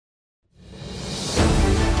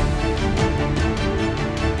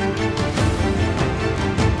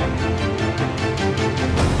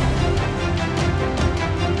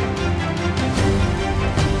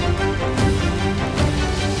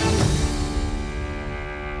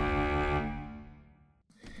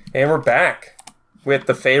And we're back with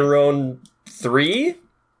the Faerun 3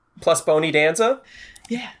 plus Bony Danza.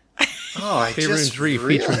 Yeah. Oh, I Faerun just 3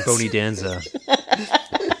 realized. featuring Bony Danza.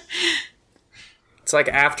 It's like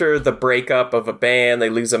after the breakup of a band, they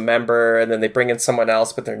lose a member, and then they bring in someone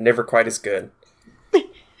else, but they're never quite as good.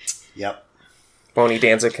 Yep. Bony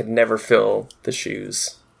Danza could never fill the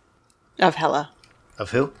shoes Of Hela.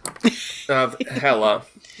 Of who? of Hela.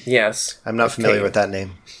 Yes. I'm not familiar Okay. with that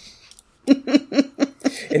name.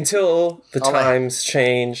 Until the times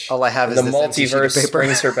change. all I have and is the this empty sheet of multiverse paper.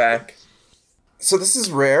 brings her back. So this is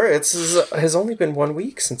rare. It has only been 1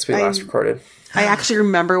 week since we last recorded. I actually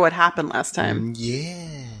remember what happened last time.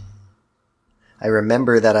 Yeah. I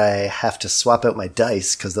remember that I have to swap out my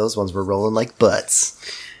dice because those ones were rolling like butts.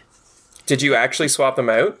 Did you actually swap them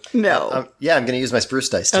out? No. Yeah, I'm going to use my spruce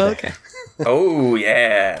dice today. Oh, okay. Oh,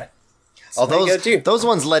 yeah. Although what you gotta do. those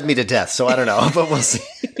ones led me to death, so I don't know, but we'll see.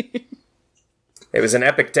 It was an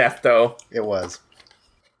epic death, though. It was.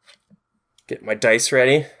 Get my dice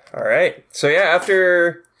ready. All right. So yeah,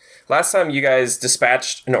 after last time you guys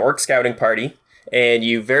dispatched an orc scouting party, and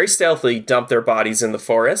you very stealthily dumped their bodies in the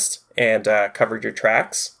forest and covered your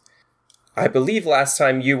tracks. I believe last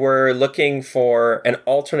time you were looking for an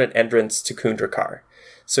alternate entrance to Kundrakar.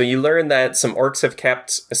 So you learned that some orcs have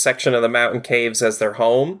kept a section of the mountain caves as their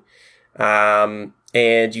home,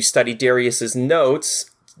 and you studied Darius's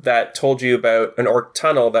notes that told you about an orc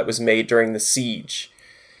tunnel that was made during the siege.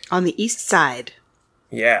 On the east side.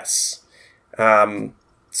 Yes.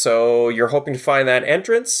 So you're hoping to find that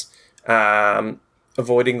entrance,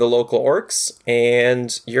 avoiding the local orcs,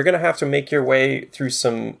 and you're going to have to make your way through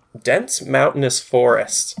some dense mountainous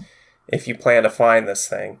forest if you plan to find this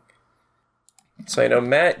thing. So I know,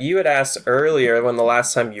 Matt, you had asked earlier when the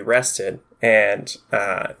last time you rested, and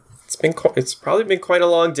it's probably been quite a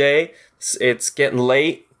long day. It's getting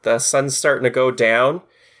late. The sun's starting to go down.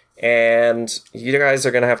 And you guys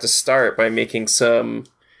are going to have to start by making some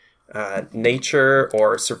nature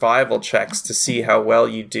or survival checks to see how well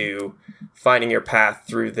you do finding your path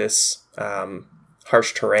through this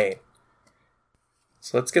harsh terrain.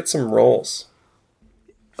 So let's get some rolls.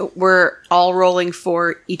 We're all rolling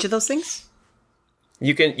for each of those things?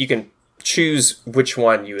 You can choose which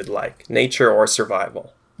one you would like, nature or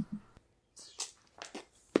survival.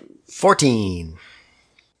 14.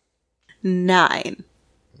 9.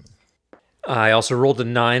 I also rolled a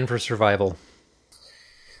 9 for survival.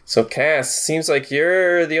 So Cass, seems like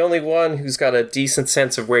you're the only one who's got a decent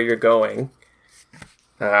sense of where you're going.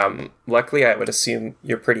 Luckily, I would assume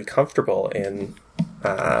you're pretty comfortable in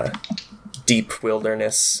deep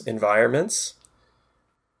wilderness environments.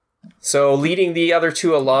 So leading the other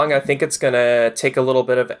two along, I think it's going to take a little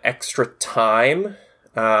bit of extra time.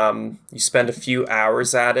 You spend a few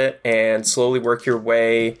hours at it and slowly work your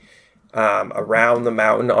way around the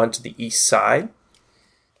mountain onto the east side.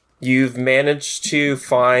 You've managed to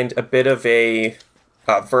find a bit of a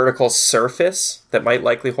vertical surface that might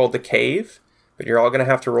likely hold the cave, but you're all going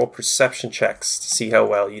to have to roll perception checks to see how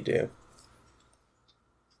well you do.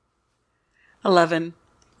 11.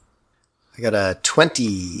 I got a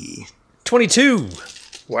 20. 22!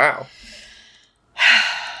 Wow.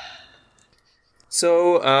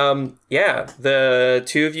 So, yeah, the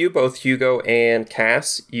two of you, both Hugo and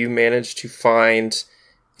Cass, you managed to find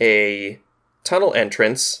a tunnel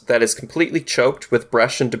entrance that is completely choked with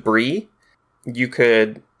brush and debris. You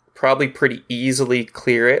could probably pretty easily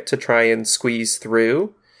clear it to try and squeeze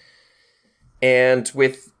through. And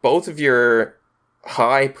with both of your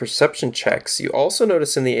high perception checks, you also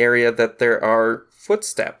notice in the area that there are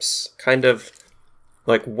footsteps, kind of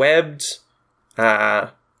like webbed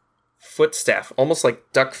footsteps, almost like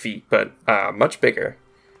duck feet, but much bigger.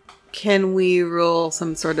 Can we roll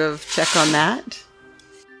some sort of check on that?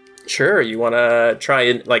 Sure, you want to try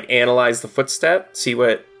and analyze the footstep, see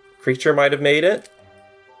what creature might have made it?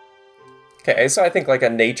 Okay, so I think a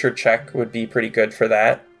nature check would be pretty good for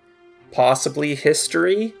that. Possibly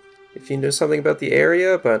history, if you know something about the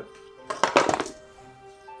area, but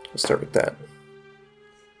we'll start with that.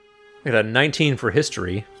 I got a 19 for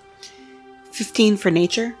history. 15 for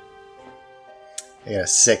nature. I got a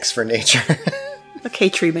 6 for nature. Okay,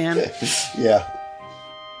 tree man. Yeah.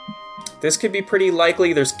 This could be pretty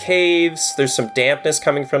likely. There's caves, there's some dampness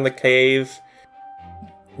coming from the cave.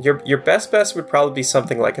 Your best bet would probably be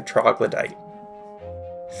something like a troglodyte.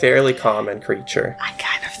 Fairly common creature. I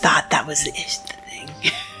kind of thought that was the thing.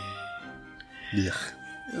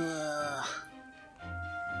 Ugh.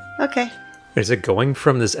 Okay. Is it going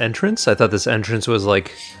from this entrance? I thought this entrance was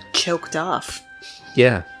Choked off.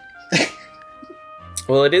 yeah.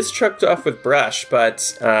 Well, it is choked off with brush,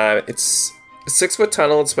 but it's a 6-foot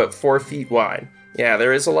tunnel. It's about 4 feet wide. Yeah,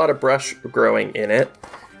 there is a lot of brush growing in it.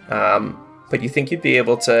 But you think you'd be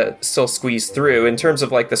able to still squeeze through. In terms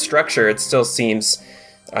of like the structure, it still seems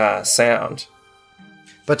sound.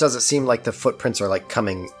 But does it seem like the footprints are like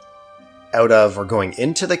coming out of or going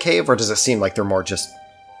into the cave, or does it seem like they're more just...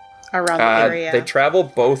 Around the area. They travel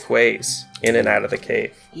both ways, in and out of the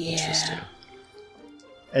cave. Yeah.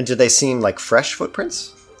 And do they seem like fresh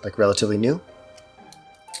footprints? Like relatively new?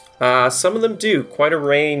 Some of them do. Quite a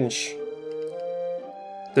range.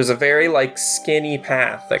 There's a very, like, skinny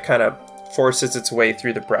path that kind of forces its way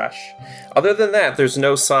through the brush. Other than that, there's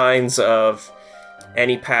no signs of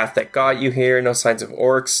any path that got you here, no signs of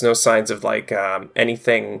orcs, no signs of, like,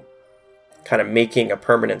 anything kind of making a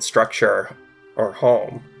permanent structure or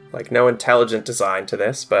home. Like, no intelligent design to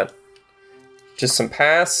this, but just some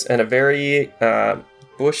paths and a very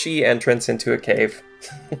bushy entrance into a cave.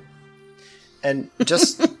 And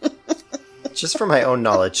just for my own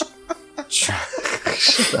knowledge...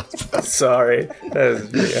 Sorry.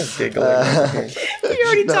 That was giggling. We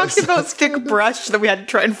already talked about thick brush that we had to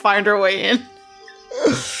try and find our way in.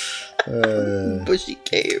 Bushy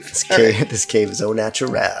cave. This cave is au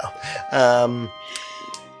natural.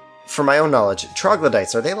 For my own knowledge,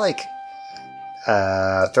 troglodytes, are they like...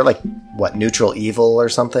 they're like, what, neutral evil or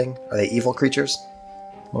something? Are they evil creatures?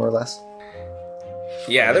 More or less?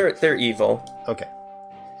 Yeah, they're evil. Okay.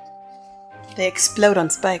 They explode on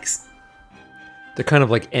spikes. They're kind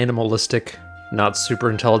of like animalistic, not super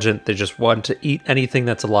intelligent. They just want to eat anything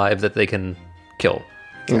that's alive that they can kill.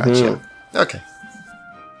 Gotcha. Okay.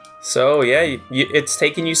 So, yeah, it's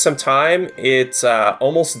taking you some time. It's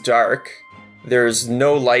almost dark. There's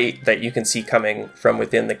no light that you can see coming from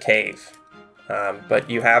within the cave. But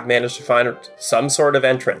you have managed to find some sort of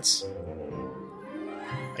entrance.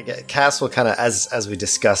 I get Cass will kind of, as we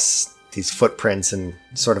discuss these footprints and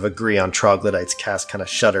sort of agree on troglodytes, Cass kind of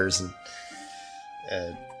shudders and,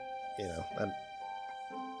 I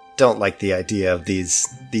don't like the idea of these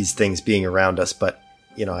things being around us, but,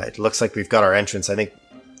 it looks like we've got our entrance. I think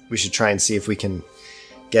we should try and see if we can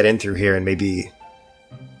get in through here and maybe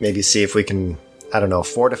see if we can, I don't know,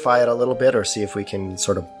 fortify it a little bit, or see if we can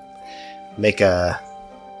sort of make a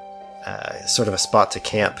sort of a spot to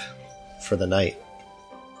camp for the night.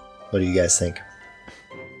 What do you guys think?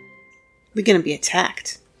 We're gonna be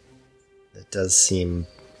attacked. It does seem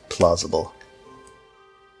plausible.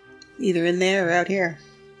 Either in there or out here.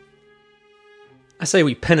 I say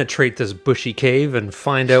we penetrate this bushy cave and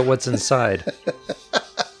find out what's inside.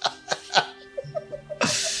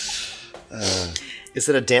 Is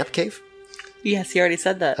it a damp cave? Yes, he already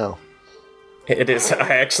said that. Oh. It is.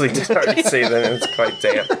 I actually did already say that it's quite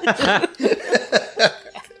damp.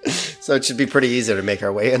 So it should be pretty easy to make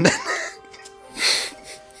our way in.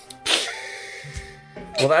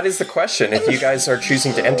 Well, that is the question. If you guys are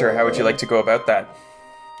choosing to enter, how would you like to go about that?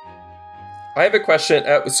 I have a question.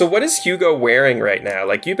 So what is Hugo wearing right now?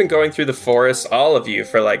 Like, you've been going through the forest, all of you,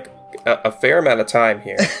 for like a fair amount of time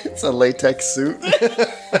here. It's a latex suit.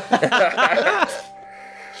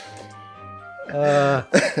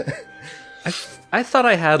 I thought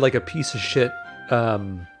I had like a piece of shit,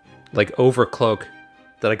 like overcloak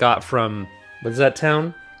that I got from, what is that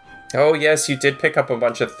town? Oh, yes, you did pick up a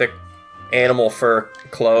bunch of thick animal fur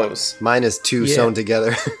clothes. Mine is two sewn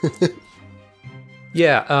together.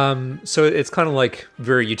 Yeah, so it's kind of like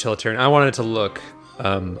very utilitarian. I wanted it to look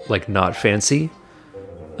like not fancy,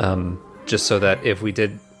 just so that if we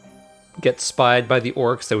did get spied by the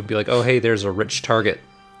orcs, they would be like, oh, hey, there's a rich target.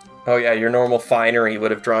 Oh, yeah, your normal finery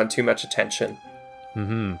would have drawn too much attention.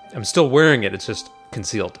 Mm-hmm. I'm still wearing it, it's just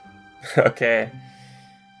concealed. Okay.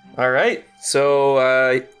 All right,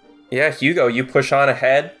 so, yeah, Hugo, you push on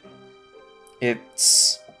ahead.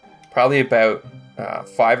 It's probably about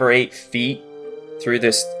 5 or 8 feet through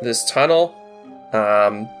this tunnel,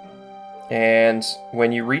 and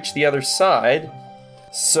when you reach the other side,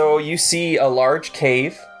 so you see a large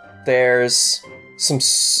cave. There's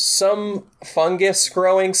some fungus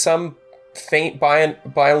growing, some faint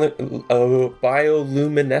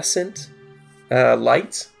bioluminescent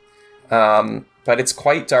light, but it's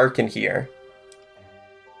quite dark in here.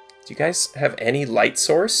 Do you guys have any light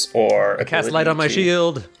source or I cast light on my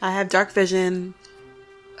shield. I have dark vision.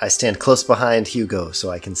 I stand close behind Hugo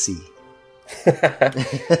so I can see.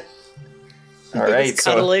 All right, He's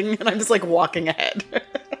cuddling, and I'm just like walking ahead.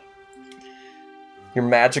 Your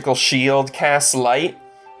magical shield casts light,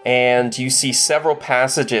 and you see several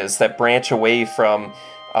passages that branch away from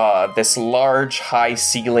this large,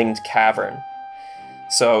 high-ceilinged cavern.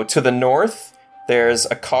 So to the north, there's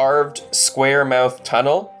a carved square-mouthed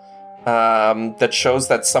tunnel that shows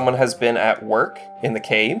that someone has been at work in the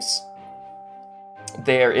caves.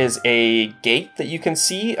 There is a gate that you can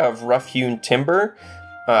see of rough-hewn timber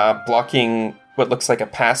blocking what looks like a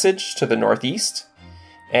passage to the northeast.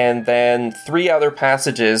 And then 3 other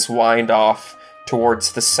passages wind off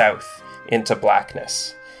towards the south into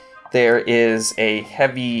blackness. There is a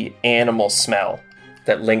heavy animal smell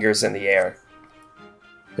that lingers in the air.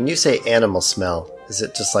 When you say animal smell, is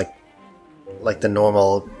it just like the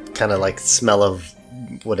normal kind of like smell of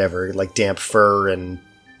whatever, like damp fur and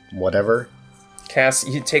whatever? Cass,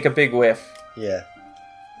 you take a big whiff. Yeah.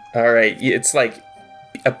 All right, it's like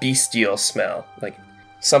a bestial smell, like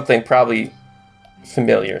something probably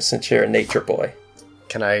familiar since you're a nature boy.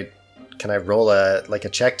 Can I roll a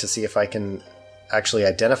check to see if I can actually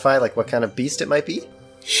identify like what kind of beast it might be?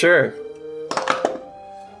 Sure.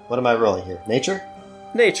 What am I rolling here? Nature?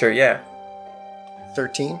 Nature, yeah.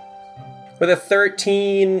 13? With a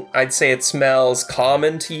 13, I'd say it smells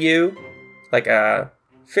common to you, like a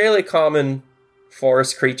fairly common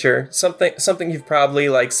forest creature, something you've probably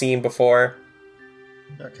like seen before.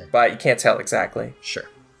 Okay. But you can't tell exactly. Sure.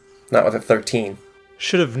 Not with a 13.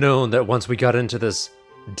 Should have known that once we got into this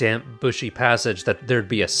damp, bushy passage that there'd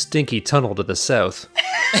be a stinky tunnel to the south.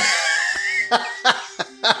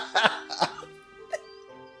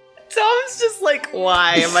 Tom's just like,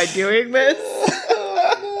 why am I doing this?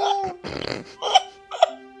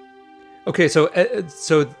 Okay, so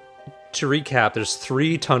to recap, there's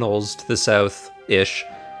 3 tunnels to the south-ish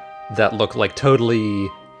that look like totally...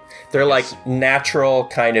 They're like natural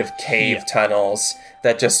kind of cave tunnels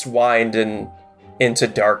that just wind into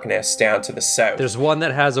darkness down to the south. There's one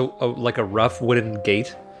that has a rough wooden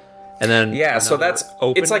gate, and then so that's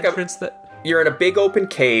open it's like entrance that... You're in a big open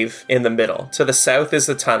cave in the middle. To the south is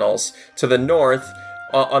the tunnels. To the north,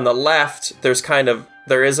 on the left,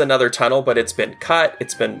 there is another tunnel, but it's been cut.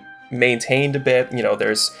 It's been maintained a bit.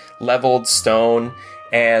 There's leveled stone,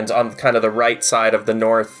 and on kind of the right side of the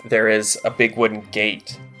north, there is a big wooden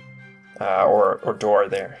gate or door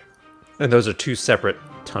there. And those are 2 separate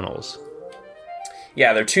tunnels.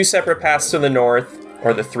 Yeah, they're 2 separate paths to the north,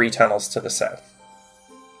 or the 3 tunnels to the south.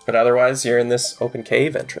 But otherwise, you're in this open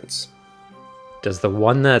cave entrance. Does the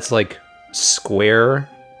one that's like square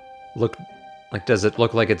look like? Does it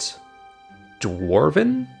look like it's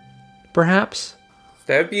dwarven? Perhaps.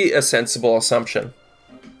 That would be a sensible assumption.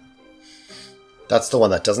 That's the one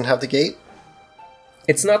that doesn't have the gate?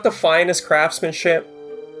 It's not the finest craftsmanship.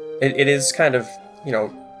 It is kind of,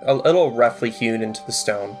 a little roughly hewn into the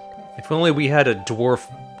stone. If only we had a dwarf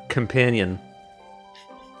companion.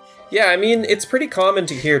 Yeah, I mean, it's pretty common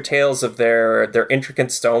to hear tales of their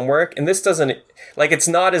intricate stonework, and this doesn't... it's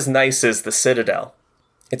not as nice as the Citadel.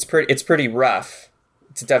 It's pretty rough.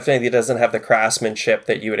 It definitely doesn't have the craftsmanship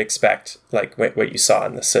that you would expect, like what you saw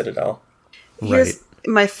in the Citadel. Here's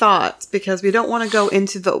my thoughts, because we don't want to go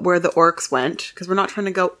into where the orcs went, because we're not trying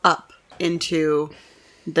to go up into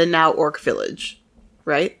the now orc village,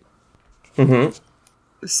 right? Mm-hmm.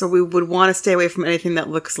 So we would want to stay away from anything that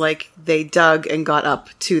looks like they dug and got up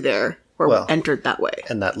to there, or entered that way.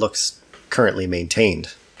 And that looks currently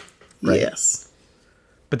maintained, right? Yes.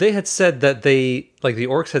 But they had said that the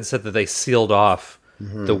orcs had said that they sealed off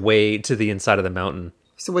the way to the inside of the mountain.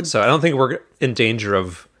 So I don't think we're in danger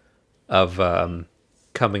of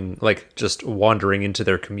coming, just wandering into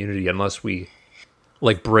their community unless we,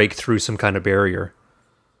 break through some kind of barrier.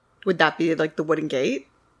 Would that be, the wooden gate?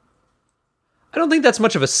 I don't think that's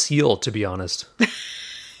much of a seal, to be honest.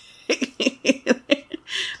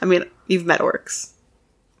 I mean, you've met orcs,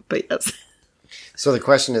 but yes. So the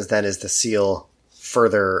question is then, is the seal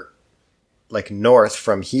further, north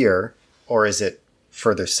from here, or is it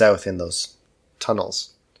further south in those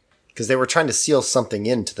tunnels? Because they were trying to seal something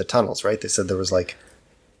into the tunnels, right? They said there was,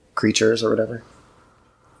 creatures or whatever.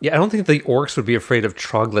 Yeah, I don't think the orcs would be afraid of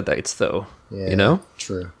troglodytes, though. Yeah,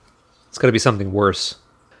 True. It's got to be something worse.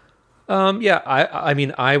 I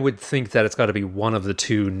mean, I would think that it's got to be one of the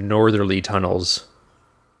 2 northerly tunnels.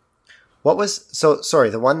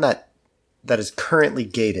 The one that is currently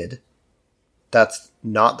gated, that's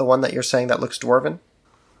not the one that you're saying that looks dwarven?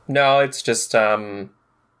 No, it's just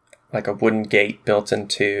like a wooden gate built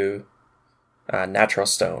into natural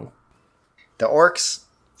stone. The orcs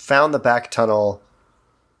found the back tunnel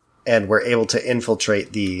and were able to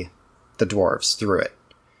infiltrate the dwarves through it.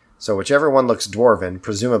 So whichever one looks dwarven,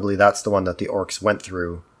 presumably that's the one that the orcs went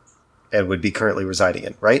through and would be currently residing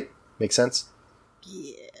in, right? Make sense?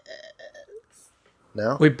 Yes.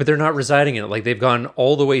 No? Wait, but they're not residing in it. They've gone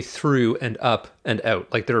all the way through and up and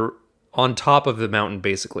out. They're on top of the mountain,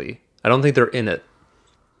 basically. I don't think they're in it.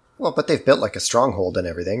 Well, but they've built a stronghold and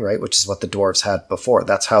everything, right? Which is what the dwarves had before.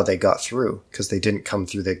 That's how they got through, because they didn't come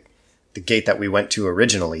through the gate that we went to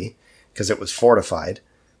originally. because it was fortified.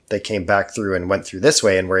 They came back through and went through this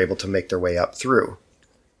way and were able to make their way up through.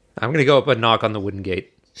 I'm going to go up and knock on the wooden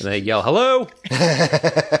gate. And I yell, hello?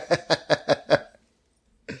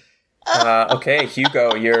 Okay,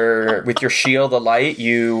 Hugo, you're with your shield alight,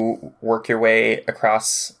 you work your way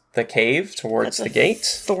across the cave towards the gate.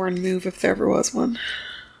 Thorn move if there ever was one.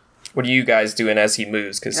 What are you guys doing as he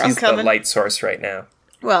moves? Because I'm he's the coming. light source right now.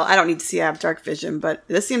 Well, I don't need to see I have dark vision, but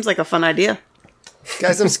this seems like a fun idea.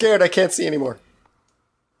 Guys, I'm scared. I can't see anymore.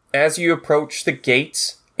 As you approach the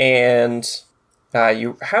gate, and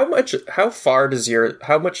how much far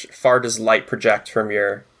does light project from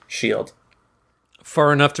your shield?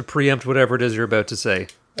 Far enough to preempt whatever it is you're about to say.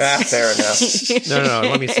 Fair enough. No,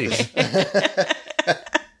 let me see.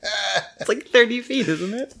 It's like 30 feet,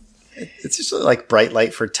 isn't it? It's usually like bright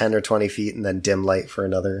light for 10 or 20 feet and then dim light for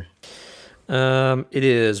another. It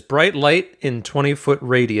is bright light in 20-foot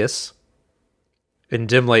radius and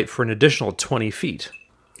dim light for an additional 20 feet.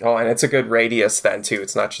 Oh, and it's a good radius then, too.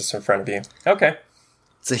 It's not just in front of you. Okay.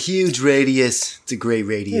 It's a huge radius. It's a great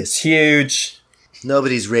radius. It's huge.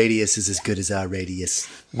 Nobody's radius is as good as our radius.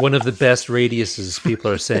 One of the best radiuses,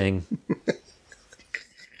 people are saying.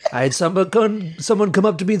 I had someone come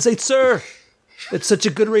up to me and say, "Sir, it's such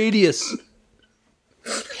a good radius."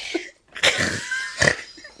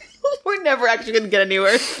 We're never actually going to get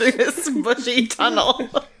anywhere through this bushy tunnel.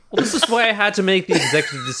 Well, this is why I had to make the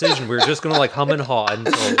executive decision. We were just going to hum and haw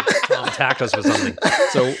until Tom attacked us with something.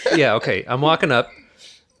 So, yeah, okay. I'm walking up.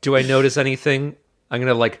 Do I notice anything? I'm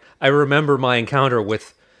going to I remember my encounter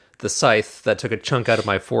with the scythe that took a chunk out of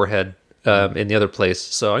my forehead in the other place.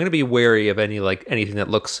 So I'm going to be wary of anything that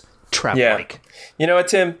looks trap-like. Yeah. You know what,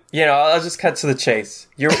 Tim? I'll just cut to the chase.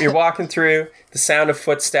 You're walking through, the sound of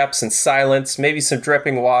footsteps and silence, maybe some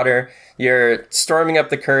dripping water. You're storming up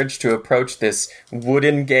the courage to approach this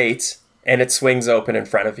wooden gate, and it swings open in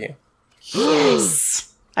front of you.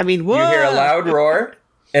 Yes. I mean, what? You hear a loud roar,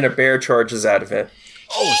 and a bear charges out of it.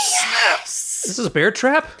 Oh, snap! This is a bear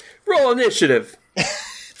trap? Roll initiative.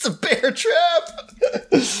 It's a bear trap!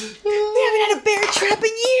 We haven't had a bear trap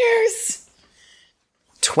in years.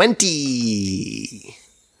 20.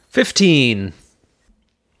 15.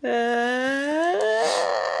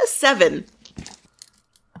 7.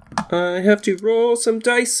 I have to roll some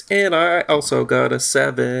dice, and I also got a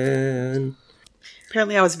 7.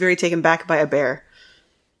 Apparently I was very taken back by a bear.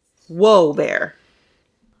 Whoa, bear.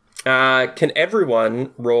 Can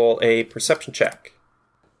everyone roll a perception check?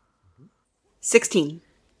 16.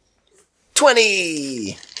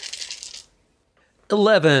 20.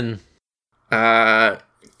 11.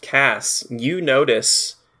 Cass, you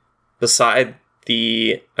notice beside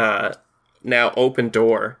the now open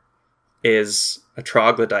door is a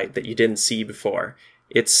troglodyte that you didn't see before.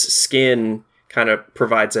 Its skin kind of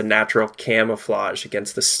provides a natural camouflage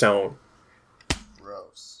against the stone.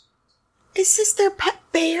 Gross. Is this their pet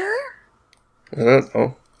bear? I don't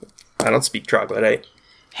know. I don't speak troglodyte.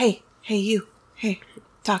 Hey, you. Hey,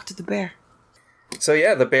 talk to the bear. So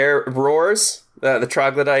yeah, the bear roars, the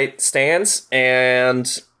troglodyte stands,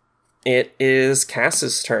 and it is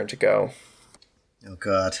Cass's turn to go. Oh,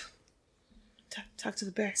 God. Talk to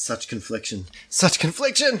the bear. Such confliction. Such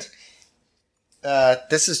confliction!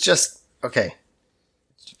 This is just... Okay.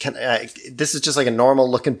 This is just like a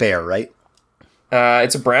normal-looking bear, right?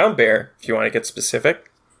 It's a brown bear, if you want to get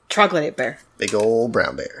specific. Troglodyte bear. Big old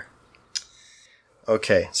brown bear.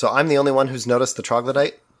 Okay, so I'm the only one who's noticed the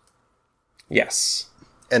troglodyte? Yes.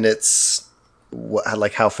 And it's...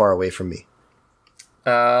 how far away from me?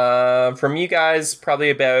 From you guys,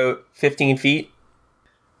 probably about 15 feet.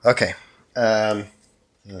 Okay. This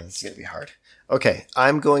is going to be hard. Okay,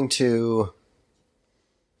 I'm going to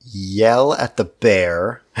yell at the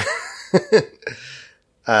bear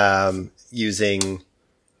using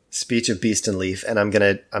Speech of Beast and Leaf, and I'm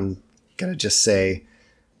gonna just say,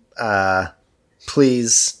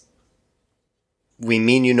 please, we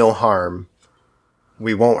mean you no harm.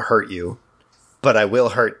 We won't hurt you, but I will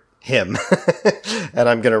hurt him. And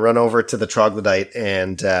I'm gonna run over to the troglodyte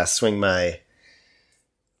and swing my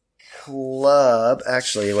club.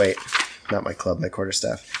 Actually, wait, not my club, my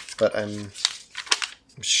quarterstaff. But I'm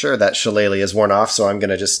sure that Shillelagh is worn off, so I'm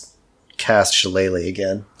gonna just cast Shillelagh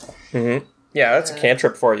again. Mm-hmm. Yeah, that's a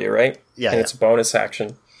cantrip for you, right? Yeah, and yeah. it's a bonus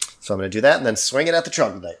action. So I'm gonna do that and then swing it at the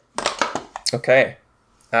troglodyte. Okay.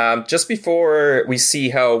 Just before we see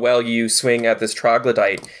how well you swing at this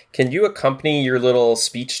troglodyte, can you accompany your little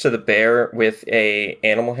speech to the bear with a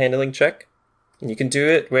animal handling check? And you can do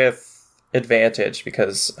it with advantage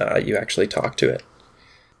because you actually talk to it.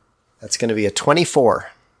 That's gonna be a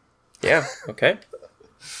 24. Yeah, okay.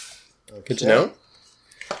 Good to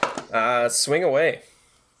know. Swing away.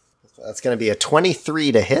 That's going to be a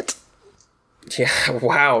 23 to hit. Yeah,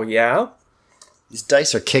 wow, yeah. These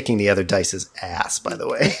dice are kicking the other dice's ass, by the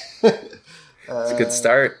way. It's a good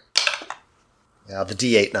start. Now, the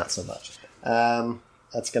D8, not so much.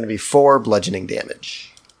 That's going to be 4 bludgeoning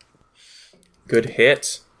damage. Good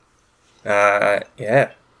hit.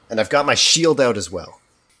 Yeah. And I've got my shield out as well.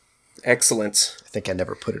 Excellent. I think I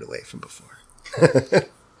never put it away from before.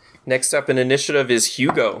 Next up in initiative is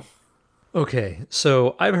Hugo. Okay,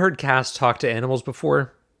 so I've heard Cass talk to animals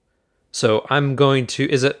before. So I'm going to...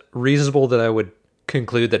 Is it reasonable that I would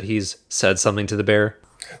conclude that he's said something to the bear?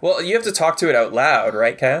 Well, you have to talk to it out loud,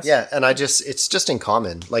 right, Cass? Yeah, and it's just in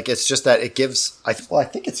common. Like, it's just that it gives... I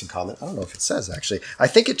think it's in common. I don't know if it says, actually. I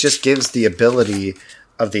think it just gives the ability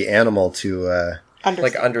of the animal to...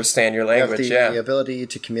 understand your language, the ability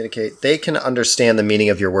to communicate. They can understand the meaning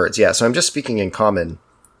of your words. Yeah, so I'm just speaking in common,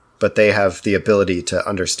 but they have the ability to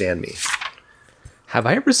understand me. Have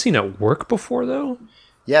I ever seen it work before, though?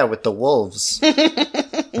 Yeah, with the wolves.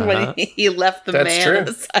 When he left the That's man true. at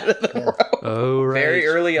the side of the road. Oh, right. Very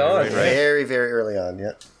early on, right? Very, very early on,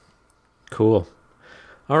 yeah. Cool.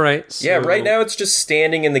 All right. So... Yeah, right now it's just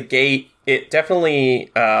standing in the gate. It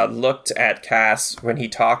definitely looked at Cass when he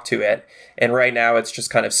talked to it, and right now it's just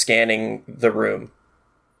kind of scanning the room.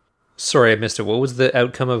 Sorry, I missed it. What was the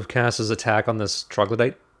outcome of Cass's attack on this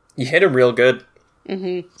troglodyte? You hit him real good.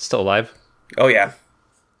 Still alive? Oh, yeah.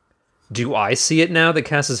 Do I see it now that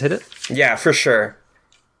Cass has hit it? Yeah, for sure.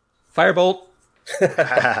 Firebolt.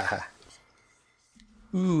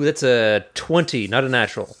 Ooh, that's a 20, not a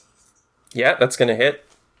natural. Yeah, that's going to hit.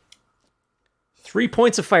 3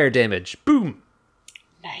 points of fire damage. Boom.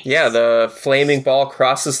 Nice. Yeah, the flaming ball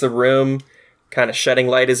crosses the room, kind of shedding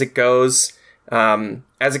light as it goes.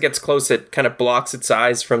 As it gets close, it kind of blocks its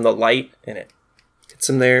eyes from the light, and it hits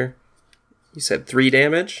him there. You said 3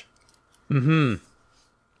 damage?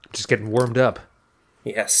 Just getting warmed up.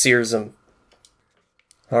 Yeah, sears him.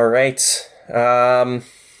 All right.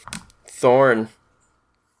 Thorn.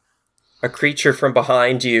 A creature from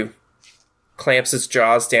behind you clamps its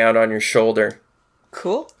jaws down on your shoulder.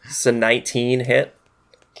 Cool. It's a 19 hit.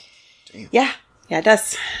 Yeah, it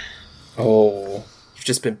does. Oh, you've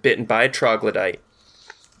just been bitten by a troglodyte.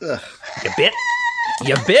 Ugh, You bit?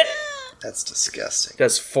 You bit? that's disgusting.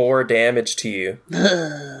 Does 4 damage to you.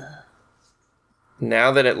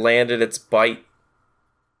 Now that it landed its bite,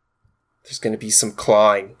 there's going to be some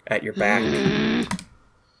clawing at your back.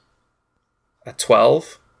 A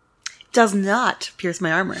 12? Does not pierce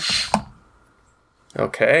my armor.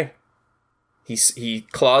 Okay. He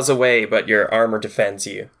claws away, but your armor defends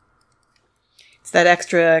you. It's that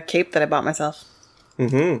extra cape that I bought myself.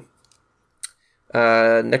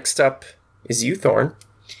 Next up is you, Thorn.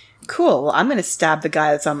 Cool. Well, I'm going to stab the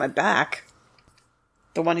guy that's on my back.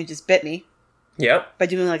 The one who just bit me. Yep. By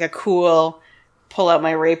doing like a cool pull out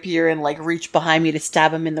my rapier and like reach behind me to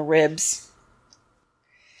stab him in the ribs.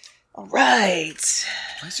 All right.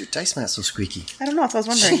 Why is your dice mat so squeaky? I don't know. That's what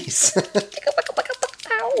I was wondering. Jeez.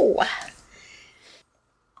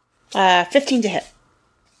 Ow. 15 to hit.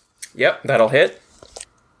 Yep, that'll hit.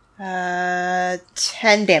 10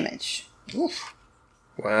 damage. Oof.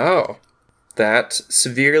 Wow. That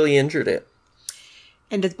severely injured it.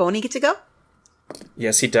 And does Boney get to go?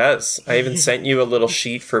 Yes, he does. I even sent you a little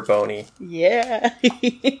sheet for Boney. Yeah.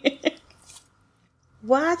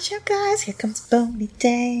 Watch out, guys. Here comes Boney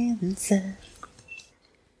Dancer.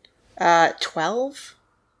 12.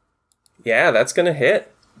 Yeah, that's going to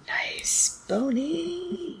hit. Nice.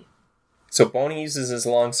 Boney. So Boney uses his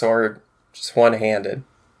long sword just one-handed.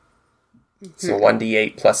 So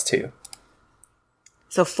 1d8 plus 2.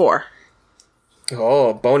 So 4.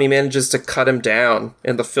 Oh, Boney manages to cut him down,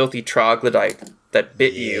 and the filthy troglodyte that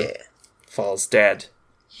bit you falls dead.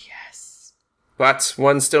 Yes. But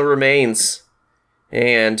one still remains,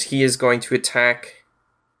 and he is going to attack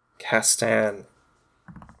Castan.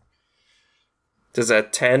 Does a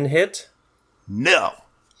 10 hit? No.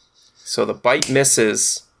 So the bite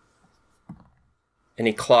misses, and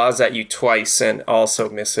he claws at you twice and also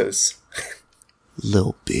misses.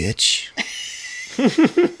 Little bitch.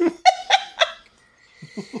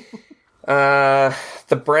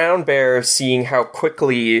 The brown bear, seeing how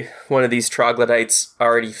quickly one of these troglodytes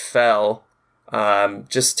already fell,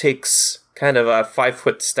 just takes kind of a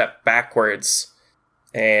 5-foot step backwards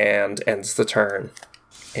and ends the turn.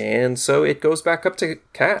 And so it goes back up to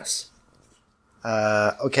Cass.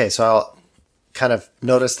 Okay, so I'll kind of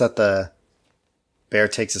notice that the bear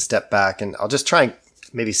takes a step back, and I'll just try and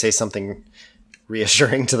maybe say something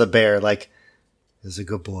reassuring to the bear, like, "This is a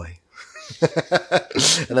good boy." And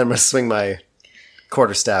then I'm going to swing my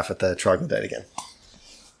quarterstaff at the troglodyte again.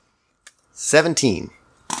 17.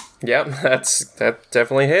 Yep, that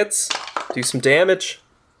definitely hits. Do some damage.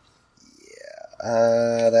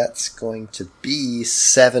 That's going to be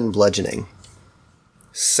 7 bludgeoning.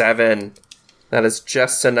 7. That is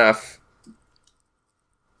just enough.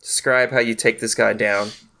 Describe how you take this guy down.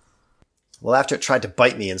 Well, after it tried to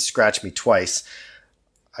bite me and scratch me twice,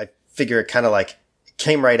 I figure it kind of like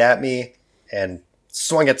came right at me and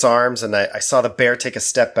swung its arms, and I saw the bear take a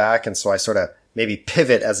step back, and so I sort of maybe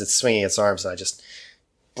pivot as it's swinging its arms, and I just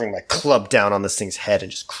bring my club down on this thing's head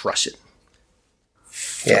and just crush it.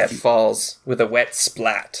 Yeah, it falls with a wet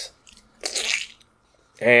splat.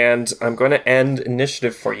 And I'm going to end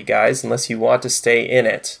initiative for you guys, unless you want to stay in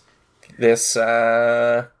it. This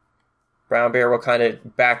brown bear will kind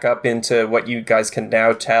of back up into what you guys can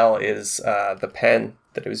now tell is the pen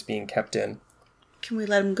that it was being kept in. Can we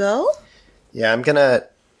let him go? Yeah, I'm gonna...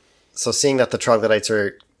 So seeing that the troglodytes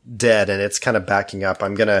are dead and it's kind of backing up,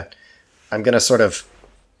 I'm gonna sort of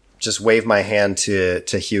just wave my hand to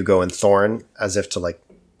Hugo and Thorn as if to, like,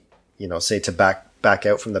 you know, say to back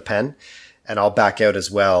out from the pen. And I'll back out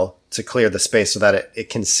as well to clear the space so that it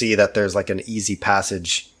can see that there's like an easy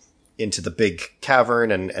passage into the big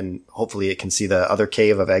cavern, and hopefully it can see the other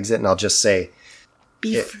cave of exit. And I'll just say,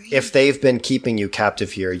 Be free. if they've been keeping you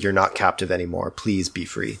captive here, you're not captive anymore. Please be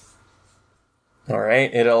free. All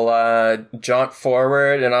right, it'll jaunt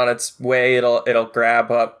forward, and on its way, it'll grab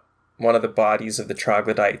up one of the bodies of the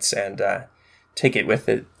troglodytes and take it with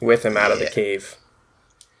him out of the cave.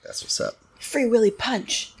 That's what's up. Free Willy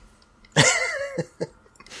punch.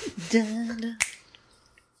 Dun,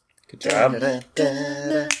 Good job. dun,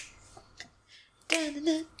 dun,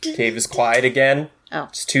 Cave is quiet again. Oh.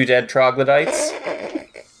 Just 2 dead troglodytes.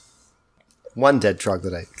 1 dead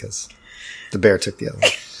troglodyte because the bear took the other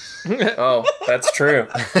one. Oh, that's true.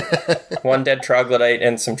 1 dead troglodyte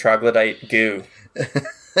and some troglodyte goo.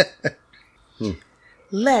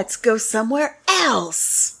 Let's go somewhere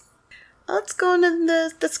else. Let's go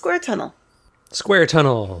into the square tunnel. Square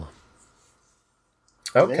tunnel.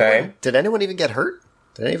 Okay. Did anyone even get hurt?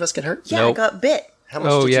 Did any of us get hurt? Yeah, Nope. I got bit. How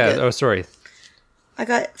much Oh did you yeah. get? Oh sorry. I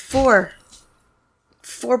got 4.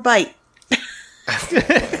 4 bite.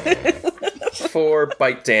 4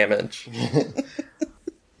 bite damage.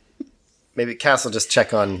 Maybe Cass will just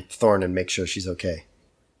check on Thorn and make sure she's okay.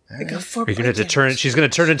 I got 4 You're gonna turn. She's gonna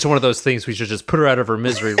turn into one of those things. We should just put her out of her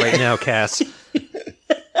misery right now, Cass.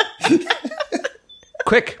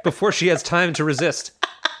 Quick, before she has time to resist.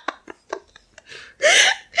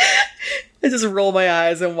 I just roll my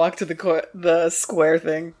eyes and walk to the square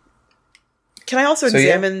thing. Can I also So, yeah.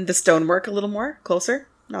 examine the stonework a little more closer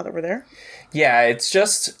now that we're there? Yeah, it's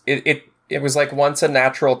just it was like once a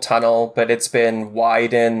natural tunnel, but it's been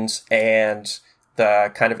widened and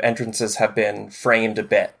the kind of entrances have been framed a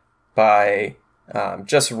bit by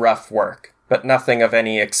just rough work, but nothing of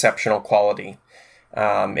any exceptional quality.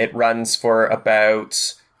 It runs for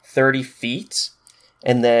about 30 feet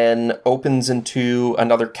and then opens into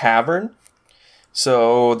another cavern.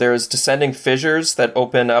 So there's descending fissures that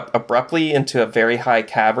open up abruptly into a very high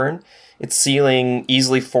cavern. Its ceiling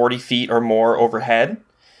easily 40 feet or more overhead.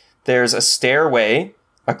 There's a stairway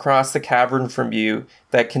across the cavern from you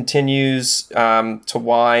that continues to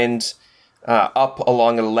wind up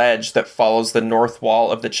along a ledge that follows the north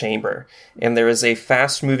wall of the chamber. And there is a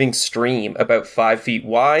fast-moving stream about 5 feet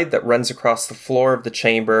wide that runs across the floor of the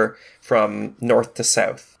chamber from north to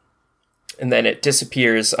south. And then it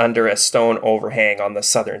disappears under a stone overhang on the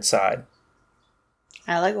southern side.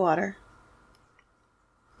 I like water.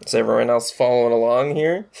 Is everyone else following along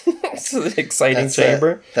here? It's an exciting That's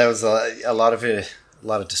chamber. That was a lot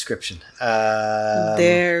of description.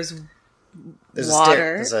 There's There's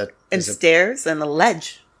water a stair. and There's a stairs and a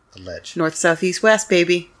ledge. ledge. North, south, east, west,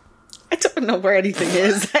 baby. I don't know where anything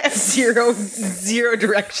is. I have zero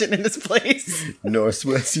direction in this place. North,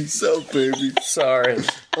 west, east, south, baby. Sorry.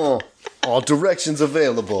 Oh, all directions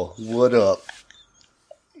available. What up?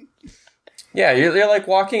 Yeah, you're like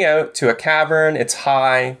walking out to a cavern. It's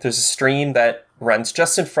high. There's a stream that runs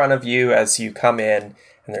just in front of you as you come in,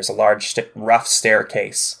 and there's a large, rough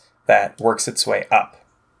staircase that works its way up.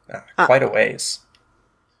 Quite a ways.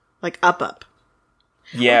 Like up.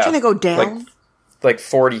 Yeah. Can I go down? Like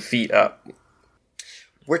 40 feet up.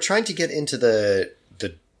 We're trying to get into the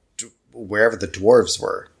wherever the dwarves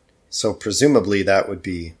were. So presumably that would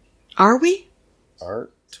be... Are we?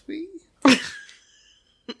 Aren't we?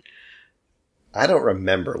 I don't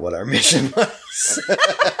remember what our mission was.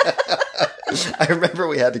 I remember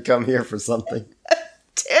we had to come here for something.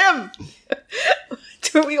 Tim!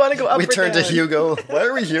 Do we want to go up We or turned to down? Hugo. Why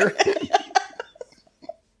are we here?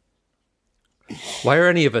 Why are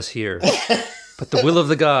any of us here? But the will of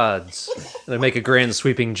the gods. And I make a grand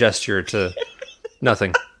sweeping gesture to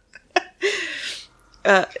nothing.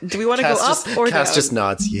 Do we want to go up or Cass down? just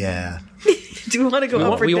nods. Yeah. Do we want to go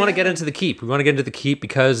up or We down? want to get into the keep. We want to get into the keep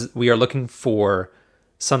because we are looking for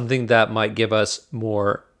something that might give us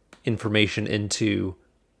more information into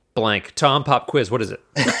blank. Tom, pop quiz. What is it?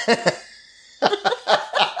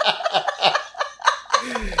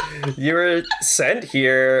 You were sent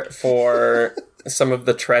here for some of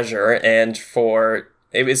the treasure and for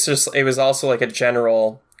it was also like a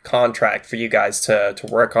general contract for you guys to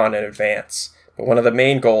work on in advance. But one of the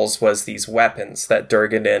main goals was these weapons that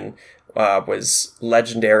Durganin was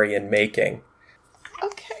legendary in making.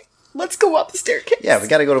 Okay. Let's go up the staircase. Yeah, we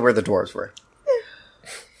got to go to where the dwarves were.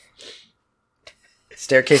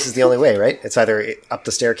 Staircase is the only way, right? It's either up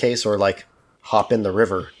the staircase or like hop in the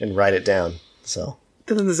river and ride it down. So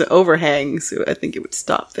Then there's an overhang, so I think it would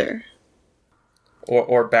stop there.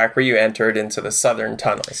 Or back where you entered into the southern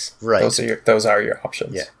tunnels. Right. Those are your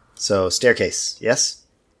options. yeah. So staircase, yes.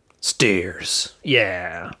 Stairs.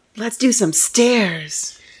 Yeah. Let's do some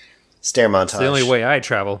stairs. Stair montage. The only way I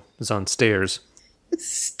travel is on stairs.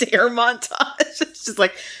 Stair montage. It's just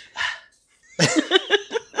like...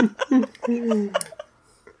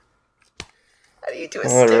 How do you do a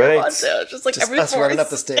All stair right. montage? Just like Just every us running up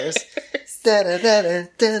the stairs. Da, da, da,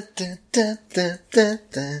 da, da, da, da, da,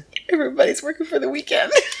 da. Everybody's working for the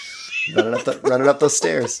weekend. running up those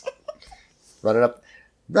stairs. Running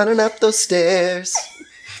up those stairs.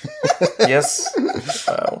 Yes.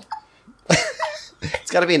 Wow.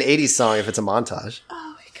 It's got to be an 80s song if it's a montage.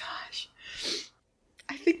 Oh my gosh.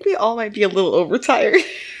 I think we all might be a little overtired.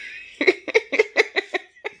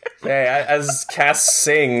 Yeah, as Cass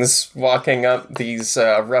sings, walking up these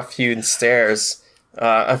rough-hewn stairs,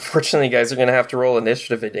 unfortunately, you guys are going to have to roll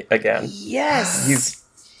initiative again. Yes.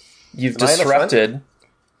 You've Am I in the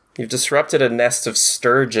front? disrupted a nest of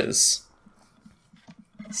sturges.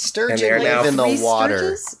 Sturgeon And they are now live in the Three water.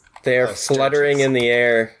 sturges? They are sturges. fluttering in the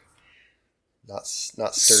air, Not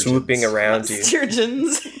sturgeons. swooping around you.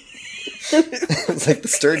 Sturgeons. It's like the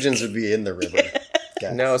sturgeons would be in the river.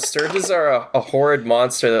 Guys. No, sturges are a horrid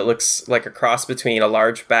monster that looks like a cross between a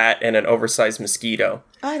large bat and an oversized mosquito.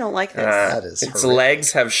 I don't like this. That is Its horrific.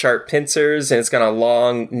 legs have sharp pincers, and it's got a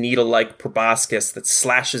long, needle-like proboscis that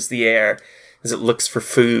slashes the air as it looks for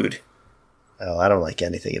food. Oh, I don't like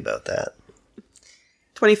anything about that.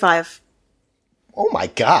 25. Oh my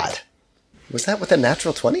god. Was that with a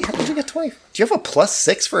natural 20? How did you get 20? Do you have a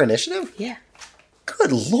 +6 for initiative? Yeah.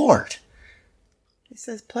 Good lord. It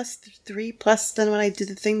says +3, plus then when I do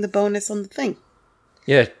the thing, the bonus on the thing.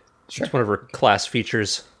 Yeah. It's one of our class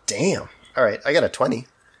features. Damn. All right, I got a 20.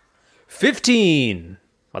 15.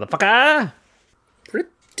 Motherfucker.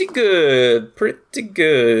 Pretty good. Pretty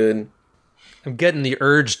good. I'm getting the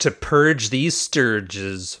urge to purge these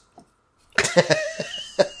sturges.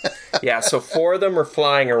 Yeah, so 4 of them are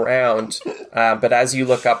flying around, but as you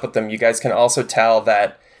look up at them, you guys can also tell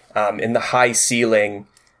that in the high ceiling,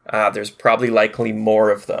 there's probably likely more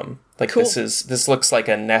of them. Like Cool. this looks like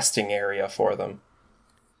a nesting area for them.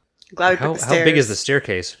 Glad we How put the stairs. big is the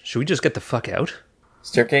staircase? Should we just get the fuck out?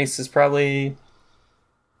 Staircase is probably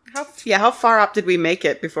How far up did we make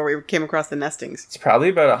it before we came across the nestings? it's probably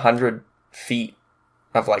about 100 feet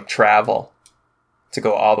of like travel to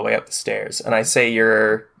go all the way up the stairs. And I say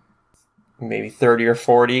you're maybe 30 or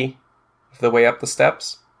 40 of the way up the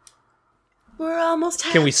steps. We're almost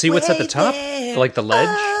Can we see what's at the top? there. Like the ledge?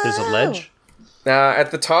 There's a ledge?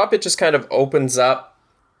 At the top, it just kind of opens up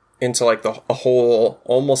into like a hole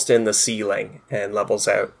almost in the ceiling and levels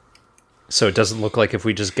out. So it doesn't look like if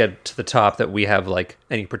we just get to the top that we have like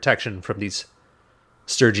any protection from these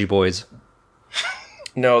sturgy boys.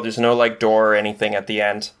 No, there's no like door or anything at the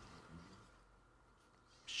end.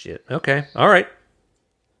 Shit. Okay. All right.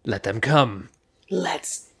 Let them come.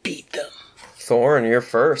 Let's beat them. Thorn, you're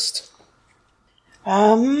first.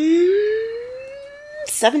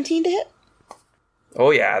 17 to hit.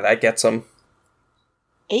 Oh yeah, that gets him.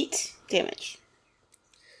 8 damage.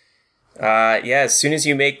 Yeah, as soon as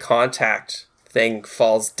you make contact, thing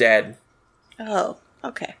falls dead. Oh,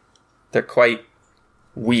 okay. They're quite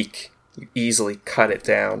weak. You easily cut it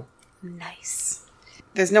down. Nice.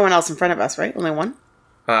 There's no one else in front of us, right? Only one?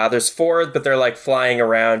 There's 4, but they're like flying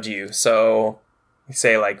around you. So you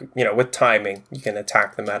say like, with timing, you can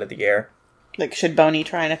attack them out of the air. Like, should Boney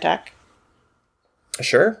try and attack?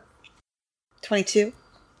 Sure. 22.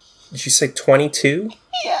 Did you say 22?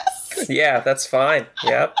 Yes. Yeah, that's fine.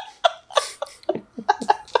 Yep.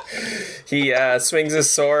 He swings his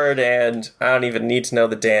sword, and I don't even need to know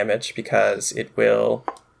the damage because it will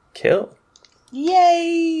kill.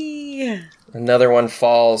 Yay! Another one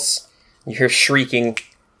falls You hear shrieking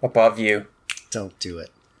above you. Don't do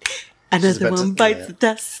it. Another about one to- bites yeah. the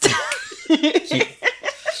dust.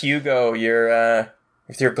 Hugo, you're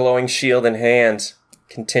with your glowing shield in hand,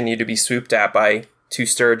 continue to be swooped at by 2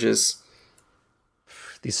 Sturges.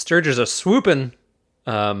 These Sturges are swooping,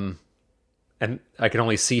 and I can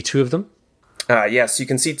only see 2 of them. Yes, you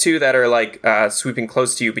can see 2 that are like swooping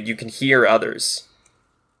close to you, but you can hear others.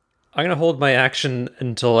 I'm gonna hold my action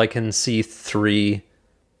until I can see 3,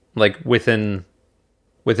 like within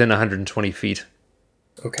 120 feet.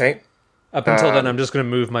 Okay. Up until then, I'm just gonna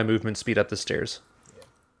move my movement speed up the stairs.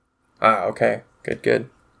 Okay. Good.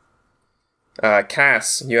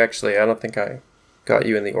 Cass, you actually, I don't think I got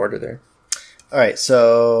you in the order there. All right,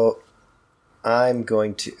 so I'm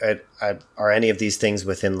going to. Are any of these things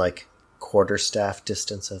within like quarterstaff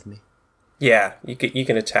distance of me? Yeah, you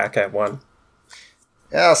can attack at 1.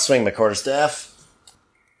 Yeah, I'll swing my quarterstaff.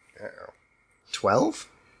 12.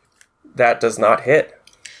 That does not hit.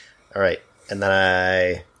 All right, and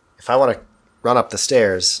then if I want to run up the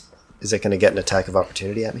stairs, is it going to get an attack of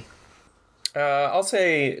opportunity at me? I'll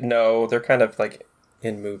say no. They're kind of like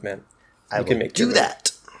in movement. I can will make your do move.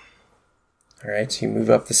 that. All right, so you move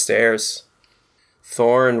up the stairs.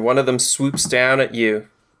 Thorn, one of them swoops down at you.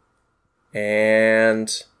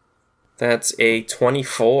 And that's a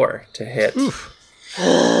 24 to hit.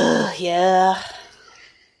 Yeah.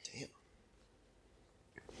 Damn.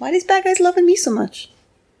 Why are these bad guys loving me so much?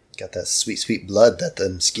 Got that sweet, sweet blood that the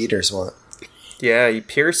mosquitoes want. Yeah, he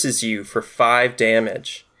pierces you for 5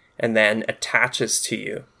 damage and then attaches to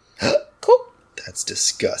you. Cool. That's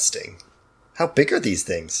disgusting. How big are these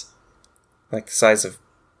things? Like the size of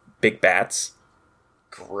big bats.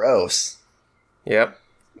 Gross. Yep,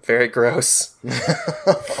 very gross.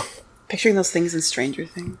 Picturing those things in Stranger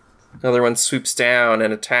Things. Another one swoops down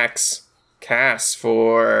and attacks Cass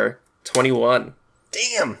for 21.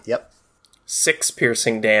 Damn. Yep. 6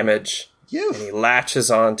 piercing damage. You. And he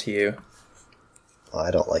latches onto you. Oh,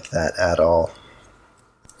 I don't like that at all.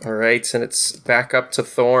 All right, and it's back up to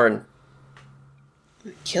Thorn.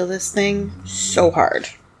 Kill this thing so hard.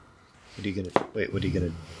 What are you gonna? Wait. What are you gonna?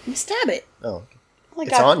 I'm gonna stab it. Oh, okay. Oh my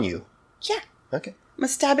It's god. on you. Yeah. Okay. I'm gonna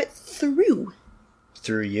stab it through.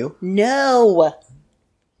 Through you. No.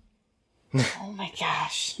 Oh my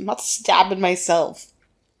gosh. I'm not stabbing myself.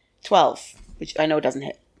 12, which I know doesn't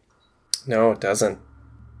hit. No, it doesn't.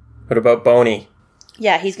 What about Boney?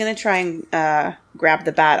 Yeah, he's gonna try and grab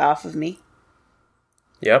the bat off of me.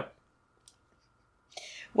 Yep.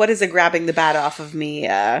 What is a grabbing the bat off of me?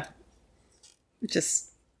 Just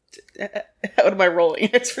what am I rolling?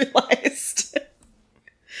 I just realized.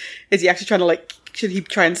 Is he actually trying to should he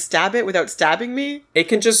try and stab it without stabbing me? It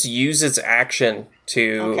can just use its action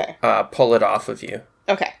to Okay. pull it off of you.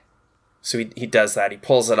 Okay. So he does that. He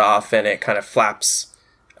pulls it off and it kind of flaps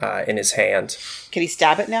in his hand. Can he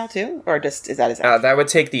stab it now too? Or just is that his action? That would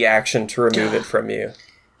take the action to remove it from you.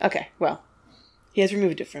 Okay, well. He has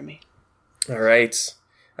removed it from me. All right.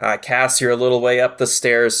 Cass, you're a little way up the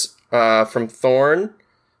stairs from Thorn.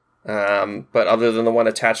 But other than the one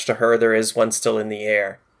attached to her, there is one still in the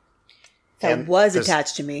air. That And was there's-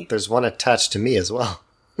 attached to me. There's one attached to me as well.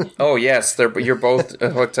 Oh, yes. You're both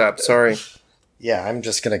hooked up. Sorry. Yeah, I'm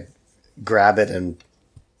just gonna grab it and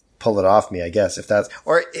pull it off me, I guess. If that's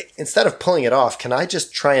instead of pulling it off, can I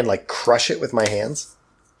just try and crush it with my hands?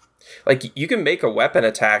 Like, you can make a weapon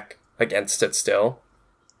attack against it still.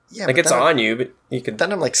 Yeah, Like, but it's then on you, but you could...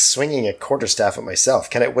 Then I'm swinging a quarterstaff at myself.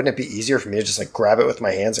 Wouldn't it be easier for me to just grab it with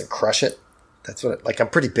my hands and crush it? That's what I'm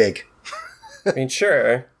pretty big. I mean,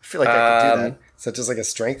 sure. I feel like I could do that. Is that just a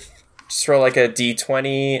strength? Just roll like a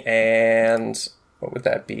d20 and... What would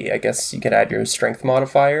that be? I guess you could add your strength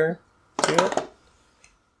modifier to it.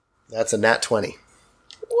 That's a nat 20.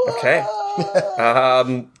 Okay.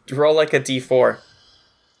 Roll like a d4.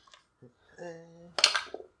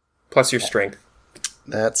 Plus your strength.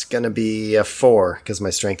 That's gonna be a 4 because my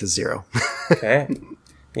strength is 0. Okay.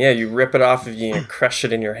 Yeah, you rip it off of you and crush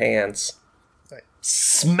it in your hands.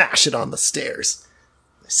 Smash it on the stairs.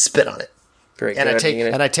 I spit on it, Very and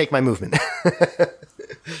good. I take my movement.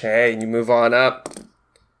 Okay, you move on up.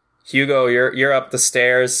 Hugo, you're up the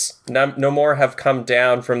stairs. No more have come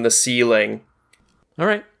down from the ceiling. All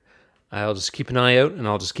right. I'll just keep an eye out, and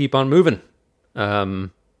I'll just keep on moving.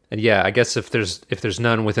 And yeah, I guess if there's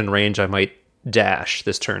none within range, I might dash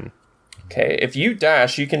this turn. Okay, if you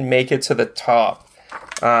dash, you can make it to the top.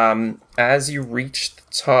 As you reach the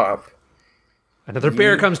top, Another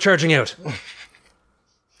bear comes charging out.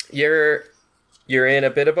 you're in a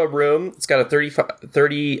bit of a room. It's got a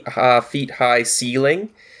 30 feet high ceiling.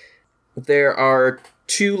 There are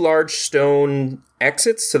 2 large stone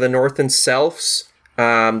exits to the north and south,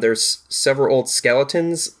 There's several old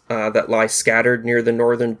skeletons that lie scattered near the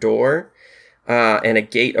northern door, and a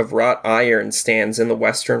gate of wrought iron stands in the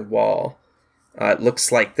western wall. It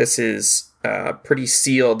looks like this is pretty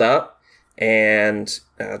sealed up, and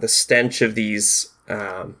the stench of these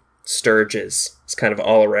sturges is kind of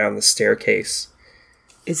all around the staircase.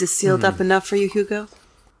 Is this sealed up enough for you, Hugo?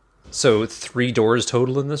 So 3 doors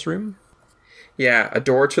total in this room? Yeah, a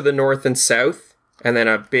door to the north and south, and then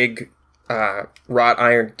a big wrought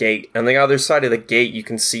iron gate. On the other side of the gate, you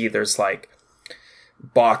can see there's like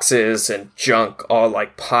boxes and junk all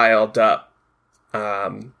like piled up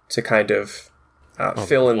to kind of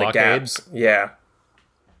fill in the gaps. Yeah.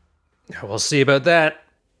 We'll see about that.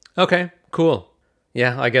 Okay, cool.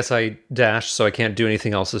 Yeah, I guess I dashed, so I can't do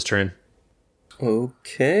anything else this turn.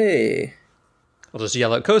 Okay. I'll just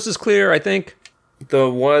yell out, "Coast is clear," I think. The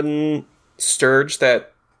one sturge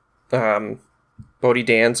that Bodhi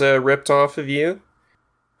Danza ripped off of you,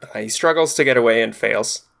 he struggles to get away and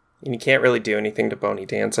fails. And you can't really do anything to Bodhi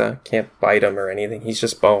Danza. Can't bite him or anything. He's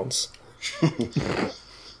just bones.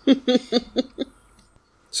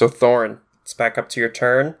 So Thorn, it's back up to your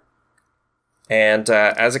turn. And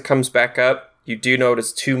as it comes back up, you do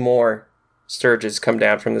notice 2 more sturges come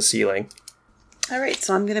down from the ceiling. All right,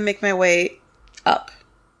 so I'm going to make my way up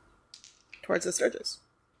towards the sturges.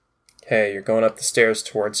 Okay, you're going up the stairs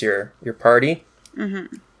towards your party.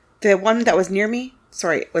 Mm-hmm. The one that was near me,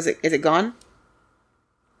 sorry, is it gone?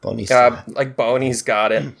 Bonnie's like Boney's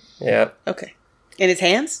got it. Yeah. Okay. In his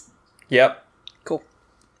hands? Yep. Cool.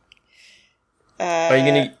 Are you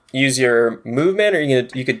going to use your movement, or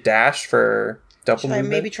you could dash for double movement? Should I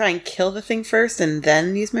maybe try and kill the thing first and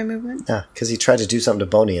then use my movement? Yeah, because he tried to do something to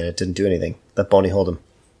Boney and it didn't do anything. Let Boney hold him.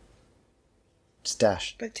 Just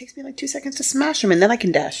dash. But it takes me like 2 seconds to smash him, and then I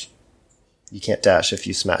can dash. You can't dash if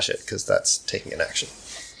you smash it, because that's taking an action.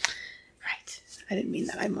 Right. I didn't mean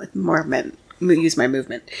that. I more meant use my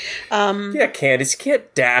movement. Yeah, Candace, you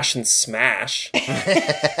can't dash and smash.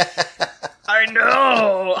 I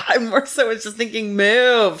know. I more so was just thinking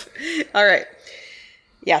move. All right.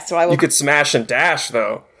 Yeah, so I will... You could smash and dash,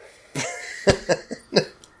 though.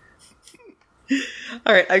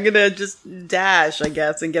 All right, I'm going to just dash, I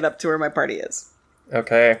guess, and get up to where my party is.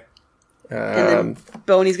 Okay. And then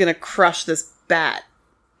Boney's going to crush this bat.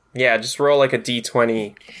 Yeah, just roll like a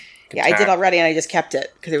d20. Yeah, I did already, and I just kept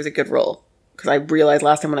it, because it was a good roll. Because I realized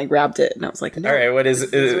last time when I grabbed it, and I was like, no. All right, what is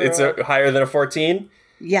it? It's higher than a 14?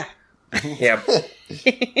 Yeah. Yeah.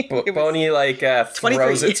 Boney, like,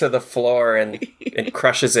 throws it to the floor and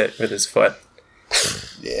crushes it with his foot.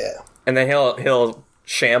 Yeah. And then he'll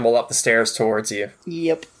shamble up the stairs towards you.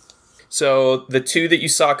 Yep. So the 2 that you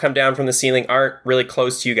saw come down from the ceiling aren't really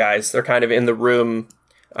close to you guys. They're kind of in the room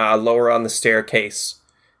lower on the staircase.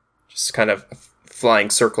 Just kind of flying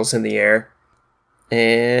circles in the air.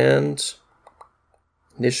 And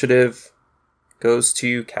initiative goes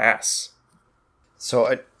to Cass.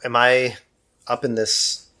 So am I up in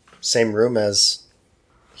this same room as...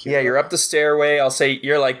 Yeah, you're up the stairway. I'll say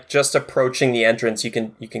you're like just approaching the entrance. You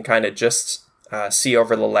can kind of just see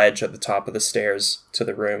over the ledge at the top of the stairs to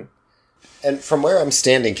the room. And from where I'm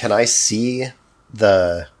standing, can I see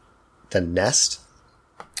the nest?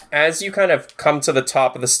 As you kind of come to the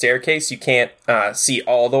top of the staircase, you can't see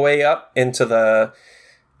all the way up into the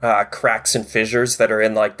cracks and fissures that are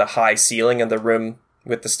in like the high ceiling of the room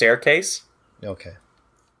with the staircase. Okay.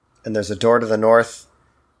 And there's a door to the north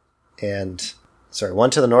and... Sorry, one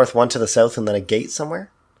to the north, one to the south, and then a gate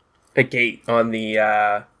somewhere? A gate on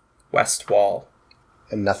the west wall.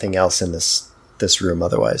 And nothing else in this room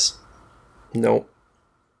otherwise? Nope.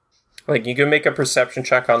 Like, you can make a perception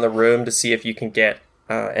check on the room to see if you can get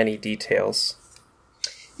any details.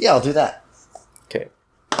 Yeah, I'll do that. Okay.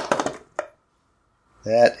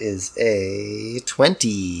 That is a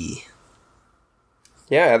 20.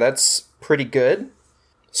 Yeah, that's pretty good.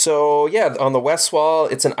 So, yeah, on the west wall,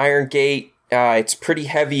 it's an iron gate. It's pretty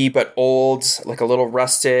heavy, but old, like a little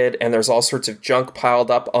rusted, and there's all sorts of junk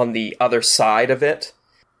piled up on the other side of it.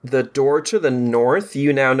 The door to the north,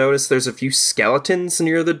 you now notice there's a few skeletons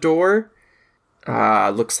near the door.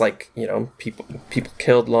 Looks like, people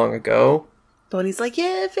killed long ago. Boney's like,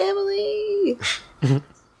 yeah, family!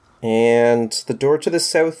 And the door to the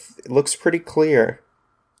south looks pretty clear.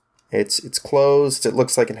 It's closed. It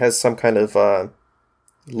looks like it has some kind of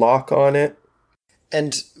lock on it.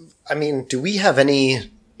 And, I mean, do we have any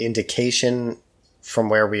indication from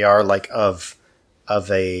where we are, like, of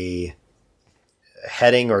a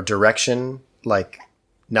heading or direction? Like,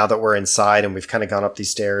 now that we're inside and we've kind of gone up these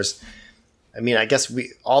stairs? I mean, I guess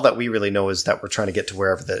all that we really know is that we're trying to get to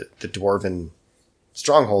wherever the dwarven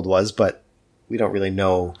stronghold was, but we don't really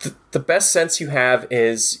know. The best sense you have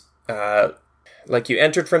is like you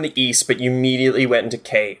entered from the east, but you immediately went into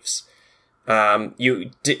caves.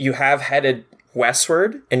 You have headed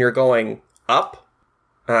westward, and you're going up.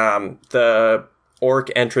 The orc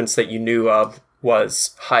entrance that you knew of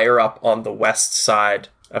was higher up on the west side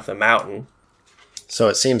of the mountain. So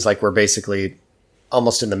it seems like we're basically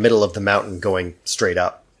almost in the middle of the mountain going straight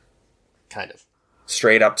up. Kind of.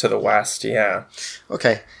 Straight up to the west, yeah.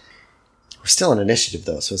 Okay. We're still in initiative,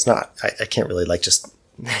 though, so it's not... I can't really, like, just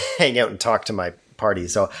hang out and talk to my party.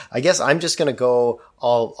 So I guess I'm just going to go...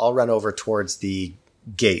 I'll run over towards the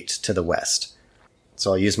gate to the west.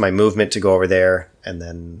 So I'll use my movement to go over there, and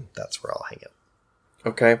then that's where I'll hang out.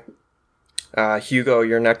 Okay. Hugo,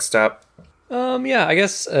 you're next up. Yeah, I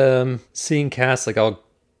guess seeing Cass, like I'll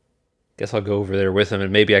go over there with him,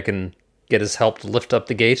 and maybe I can get his help to lift up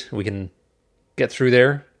the gate. We can get through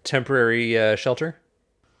there. Temporary shelter.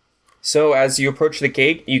 So as you approach the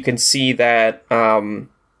gate, you can see that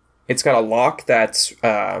it's got a lock that's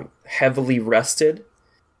heavily rusted.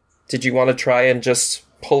 Did you want to try and just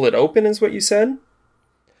pull it open, is what you said?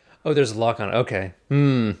 Oh, there's a lock on it. Okay.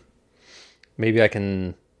 Maybe I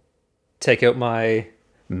can take out my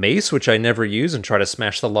mace, which I never use, and try to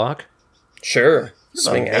smash the lock. Sure.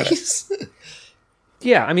 Swing at it.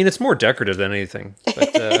 Yeah, I mean, it's more decorative than anything.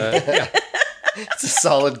 But, yeah. It's a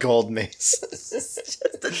solid gold mace. It's just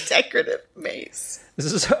a decorative mace.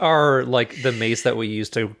 This is our, like, the mace that we use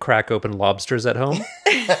to crack open lobsters at home.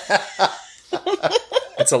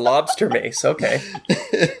 It's a lobster mace, okay.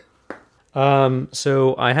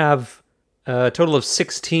 So I have a total of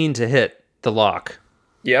 16 to hit the lock.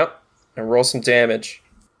 Yep. And roll some damage.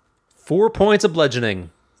 4 points of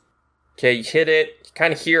bludgeoning. Okay, you hit it. You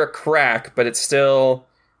kind of hear a crack, but it's still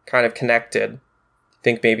kind of connected.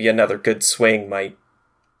 Think maybe another good swing might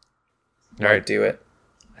do it.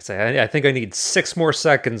 I think I need 6 more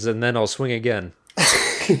seconds, and then I'll swing again.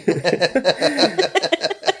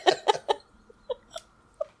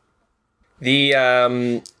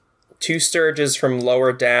 The two Sturges from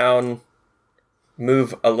lower down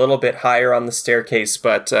move a little bit higher on the staircase,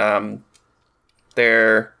 but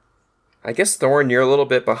they're... I guess, Thorn, you're a little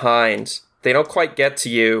bit behind. They don't quite get to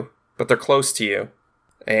you, but they're close to you.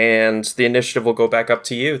 And the initiative will go back up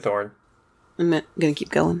to you, Thorn. I'm gonna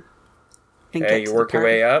keep going. Okay, you work your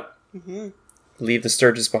way up. Mm-hmm. Leave the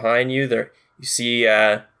Sturges behind you. There, you see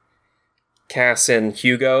Cass and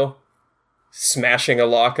Hugo smashing a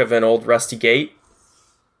lock of an old rusty gate.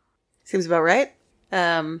 Seems about right.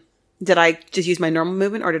 Did I just use my normal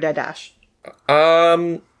movement, or did I dash?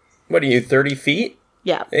 What are you, 30 feet?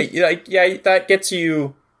 Yeah. Yeah, that gets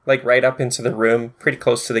you, like, right up into the room. Pretty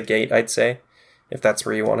close to the gate, I'd say. If that's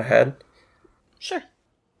where you want to head. Sure.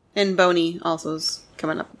 And Boney also is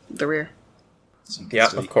coming up the rear. Yeah,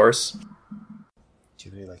 of course. Do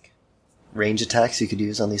you have any, like, range attacks you could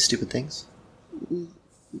use on these stupid things?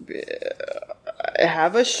 I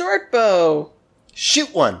have a short bow.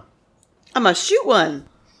 Shoot one! I'm gonna shoot one.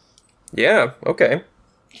 Yeah, okay.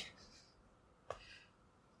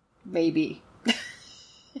 Maybe.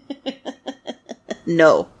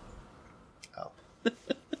 No. Oh.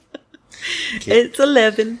 It's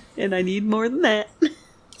 11, and I need more than that.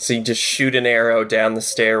 So you just shoot an arrow down the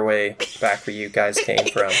stairway back where you guys came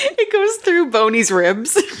from. It goes through Boney's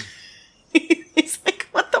ribs. He's like,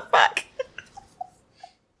 what the fuck?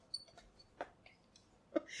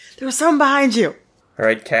 There was something behind you. All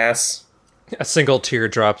right, Cass. A single tear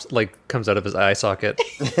drops, like, comes out of his eye socket.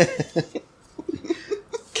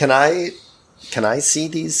 Can I see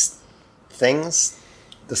these things?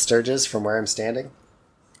 The Sturges from where I'm standing?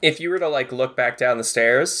 If you were to, like, look back down the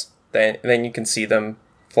stairs, then you can see them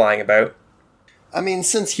flying about. I mean,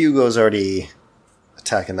 since Hugo's already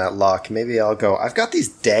attacking that lock, maybe I'll go. I've got these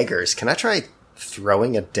daggers. Can I try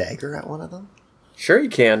throwing a dagger at one of them? Sure you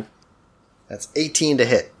can. That's 18 to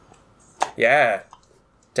hit. Yeah.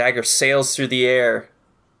 Dagger sails through the air.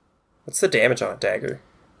 What's the damage on a dagger?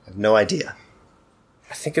 I have no idea.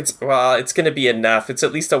 I think it's going to be enough. It's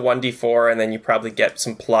at least a 1d4, and then you probably get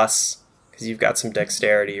some plus, because you've got some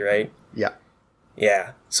dexterity, right? Yeah.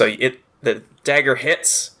 Yeah. So the dagger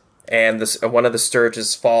hits, and one of the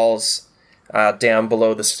Sturges falls down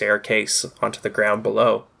below the staircase onto the ground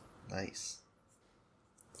below. Nice.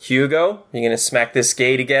 Hugo, you going to smack this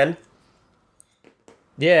gate again?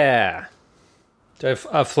 Yeah. Do I have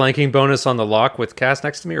a flanking bonus on the lock with Cass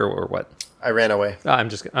next to me, or what? I ran away. I'm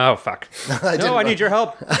just... Oh, fuck. I need your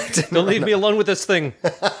help. Don't leave me alone with this thing.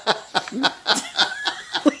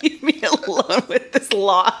 Leave me alone with this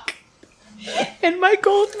lock. And my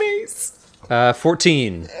gold mace.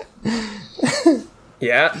 14.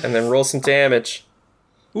 Yeah, and then roll some damage.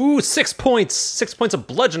 Ooh, 6 points. 6 points of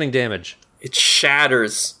bludgeoning damage. It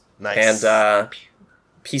shatters. Nice. And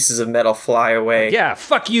pieces of metal fly away. Yeah,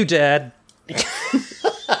 fuck you, Dad.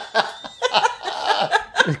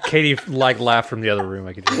 Katie laughed from the other room.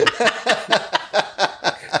 I could hear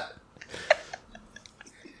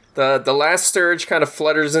it. The last Sturge kind of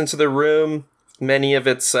flutters into the room. Many of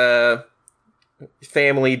its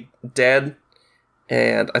family dead.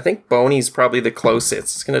 And I think Boney's probably the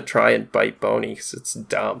closest. It's going to try and bite Boney because it's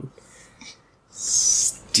dumb.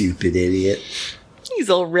 Stupid idiot. He's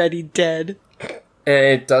already dead. And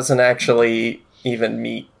it doesn't actually even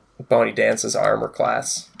meet Boney Dance's armor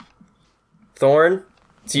class. Thorn,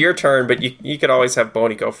 it's your turn, but you could always have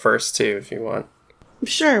Boney go first too if you want.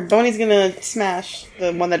 Sure, Boney's gonna smash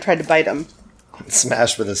the one that tried to bite him.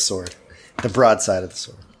 Smash with his sword. The broadside of the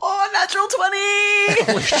sword. Oh, natural 20!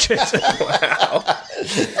 Holy shit.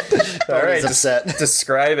 All right, He's upset.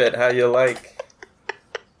 describe it how you like.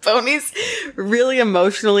 Boney's really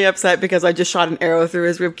emotionally upset because I just shot an arrow through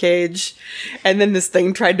his ribcage, and then this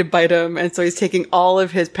thing tried to bite him, and so he's taking all of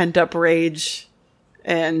his pent-up rage,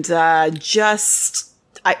 and I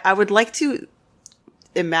would like to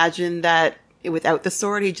imagine that without the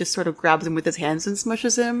sword, he just sort of grabs him with his hands and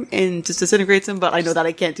smushes him and just disintegrates him, but I know that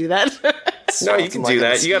I can't do that. No, you can do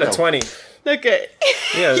that. You got a 20. Okay.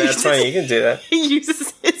 Yeah, that's fine. You can do that. He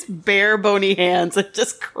uses his bare bony hands and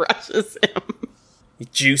just crushes him. He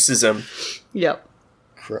juices him. Yep.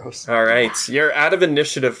 Gross. All right, you're out of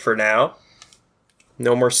initiative for now.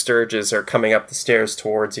 No more Sturges are coming up the stairs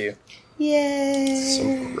towards you. Yay.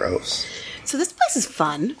 So gross. So this place is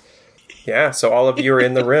fun. Yeah, so all of you are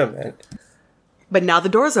in the room. And But now the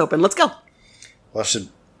door's open. Let's go. Well,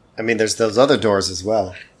 there's those other doors as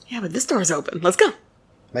well. Yeah, but this door's open. Let's go.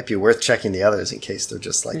 Might be worth checking the others in case they're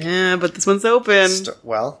just like... Yeah, but this one's open.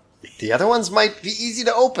 Well, the other ones might be easy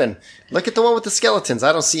to open. Look at the one with the skeletons.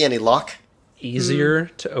 I don't see any lock. Easier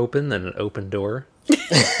to open than an open door.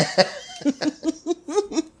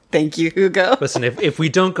 Thank you, Hugo. Listen, if we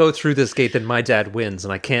don't go through this gate, then my dad wins,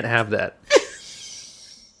 and I can't have that.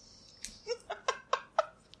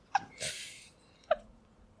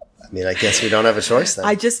 I guess we don't have a choice then.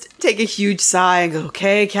 I just take a huge sigh and go,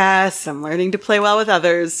 okay, Cass, I'm learning to play well with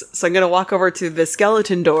others. So I'm going to walk over to the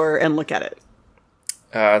skeleton door and look at it.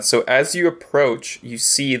 so as you approach, you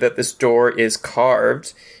see that this door is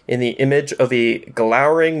carved in the image of a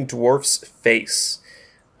glowering dwarf's face.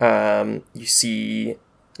 You see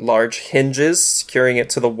large hinges securing it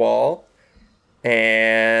to the wall.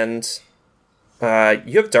 And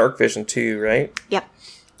you have dark vision too, right? Yep.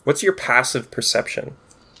 What's your passive perception?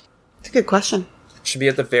 It's a good question. It should be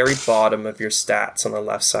at the very bottom of your stats on the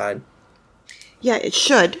left side. Yeah, it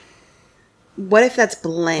should. What if that's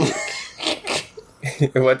blank?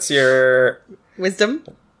 What's your... Wisdom?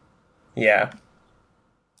 Yeah.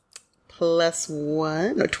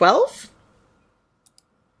 +1? No, 12?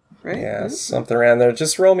 Right? Yeah, something around there.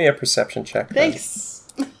 Just roll me a perception check. then. Thanks.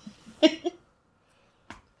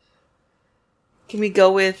 Can we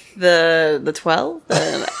go with the 12?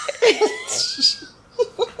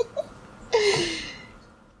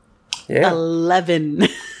 Yeah. 11.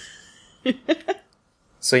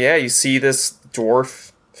 So yeah, you see this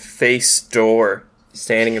dwarf face door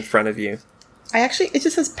standing in front of you. It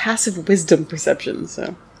just says passive wisdom perception,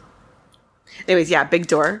 so. Anyways, yeah, big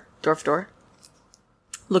door. Dwarf door.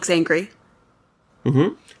 Looks angry.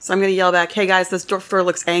 Mm-hmm. So I'm gonna yell back, hey guys, this dwarf door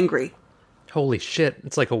looks angry. Holy shit,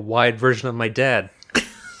 it's like a wide version of my dad.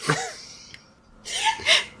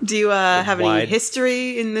 Do you have any Wide.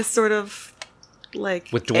 history in this sort of, like,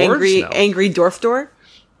 With dwarves? No. angry dwarf door?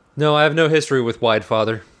 No, I have no history with Wide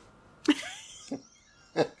Father.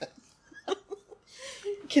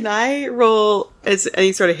 Can I roll as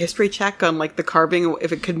any sort of history check on, like, the carving,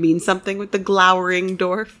 if it could mean something with the glowering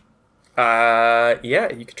dwarf?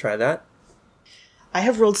 Yeah, you could try that. I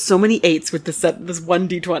have rolled so many 8s with this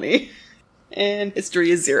 1d20. And history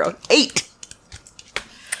is 0. 8!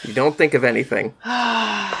 You don't think of anything.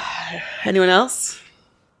 Anyone else?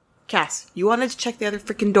 Cass, you wanted to check the other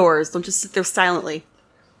freaking doors. Don't just sit there silently.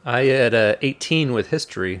 I had 18 with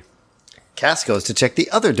history. Cass goes to check the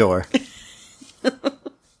other door.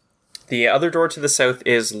 The other door to the south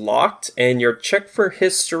is locked, and your check for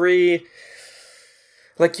history...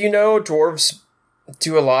 dwarves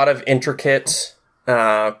do a lot of intricate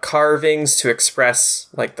carvings to express,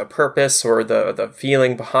 like, the purpose or the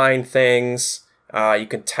feeling behind things. You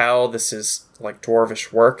can tell this is, like,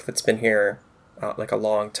 dwarvish work that's been here, a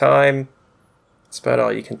long time. That's about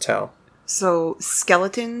all you can tell. So,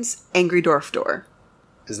 skeletons, angry dwarf door.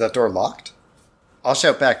 Is that door locked? I'll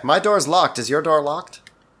shout back, my door's locked. Is your door locked?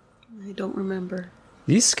 I don't remember.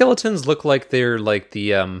 These skeletons look like they're like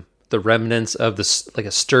the remnants of like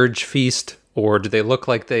a sturge feast, or do they look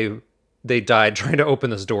like they died trying to open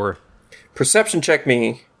this door? Perception check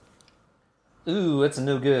me. Ooh, that's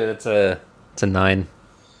no good. It's a 9.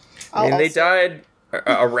 I mean, they died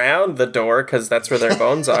around the door because that's where their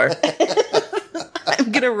bones are.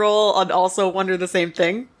 I'm gonna roll and also wonder the same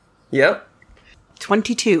thing. Yep.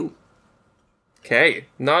 22. Okay.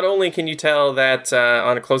 Not only can you tell that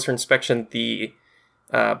on a closer inspection, the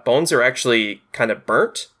bones are actually kind of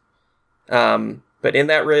burnt, but in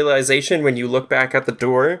that realization, when you look back at the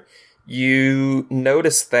door, you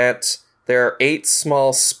notice that there are 8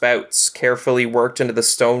 small spouts carefully worked into the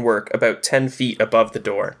stonework about 10 feet above the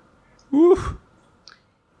door. Woo.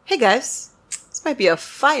 Hey guys, this might be a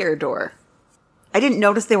fire door. I didn't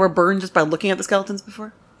notice they were burned just by looking at the skeletons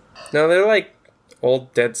before. No, they're like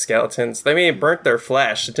old dead skeletons. I mean, it burnt their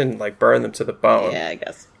flesh. It didn't like burn them to the bone. Yeah, I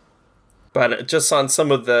guess. But just on some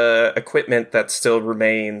of the equipment that still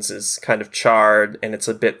remains is kind of charred, and it's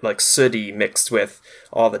a bit like sooty mixed with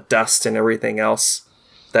all the dust and everything else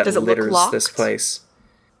that Does it look litters locked? this place.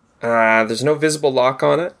 There's no visible lock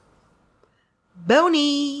on it.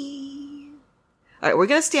 Boney! Alright, we're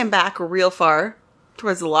gonna stand back real far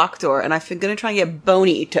towards the locked door, and I'm gonna try and get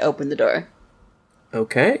Boney to open the door.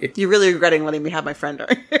 Okay. You're really regretting letting me have my friend,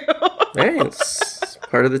 aren't you? Hey, it's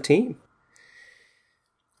part of the team.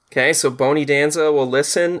 Okay, so Boney Danza will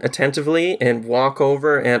listen attentively and walk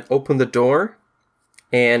over and open the door.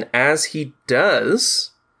 And as he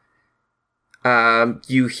does,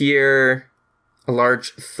 you hear a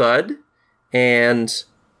large thud and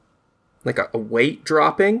like a weight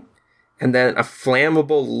dropping. And then a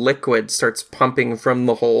flammable liquid starts pumping from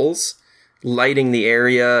the holes, lighting the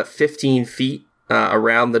area 15 feet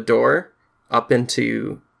around the door up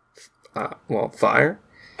into, fire.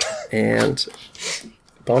 And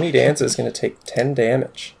Boney Danza is going to take 10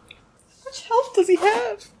 damage. How much health does he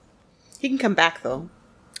have? He can come back, though.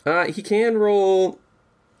 He can roll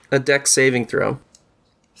a dex saving throw.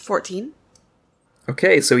 14.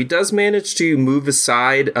 Okay, so he does manage to move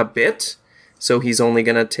aside a bit. So he's only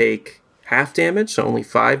going to take half damage, so only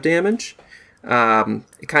 5 damage.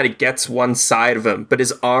 It kind of gets one side of him, but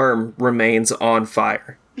his arm remains on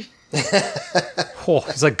fire. Oh,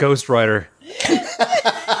 he's like Ghost Rider.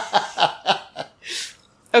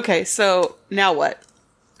 Okay, so now what?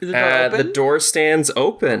 Is the door open? The door stands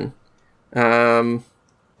open.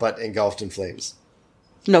 But engulfed in flames.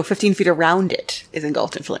 No, 15 feet around it is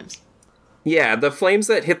engulfed in flames. Yeah, the flames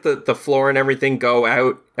that hit the floor and everything go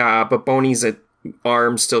out, but Boney's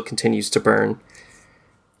arm still continues to burn.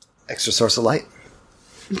 Extra source of light.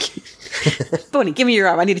 Boney, give me your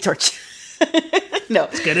arm. I need a torch. No.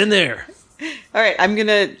 Let's get in there. All right,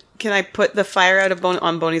 can I put the fire out of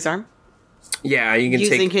on Boney's arm? Yeah, you can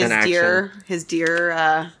Using take an action. his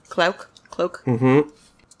deer cloak. Mm-hmm.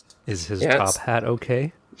 Is his Yes. top hat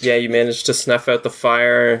okay? Yeah, you managed to snuff out the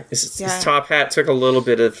fire. His top hat took a little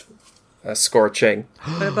bit of scorching.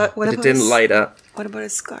 What about It didn't light up. What about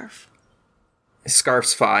his scarf? His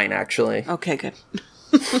scarf's fine, actually. Okay, good.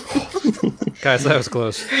 Guys, that was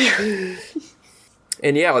close.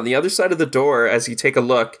 And yeah, on the other side of the door, as you take a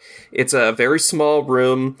look, it's a very small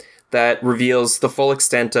room that reveals the full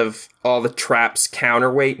extent of all the trap's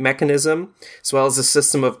counterweight mechanism, as well as a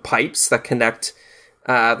system of pipes that connect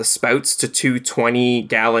the spouts to 2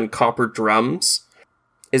 20-gallon copper drums.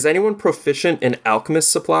 Is anyone proficient in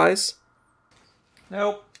alchemist supplies?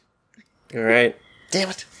 Nope. All right. Damn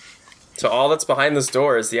it. So all that's behind this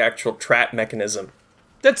door is the actual trap mechanism.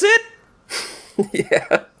 That's it?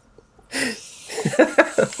 Yeah.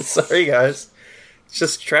 Sorry, guys. It's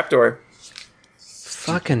just a trapdoor.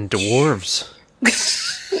 Fucking dwarves.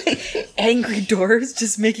 Angry doors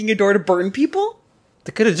just making a door to burn people?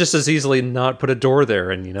 They could have just as easily not put a door there,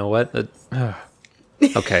 and you know what?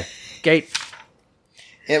 Okay. Gate.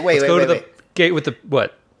 Yeah, wait. Go to the gate with the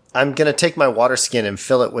what? I'm gonna take my water skin and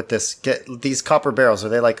fill it with this. Get these copper barrels. Are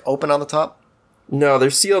they like open on the top? No, they're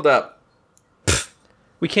sealed up.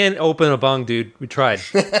 We can't open a bong, dude. We tried.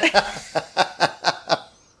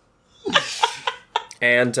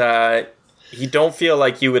 And you don't feel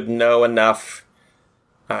like you would know enough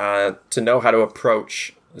to know how to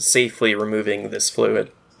approach safely removing this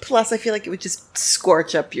fluid. Plus, I feel like it would just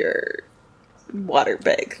scorch up your water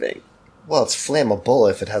bag thing. Well, it's flammable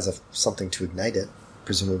if it has something to ignite it,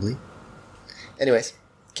 presumably. Anyways,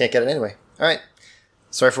 can't get it anyway. All right.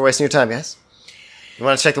 Sorry for wasting your time, guys. You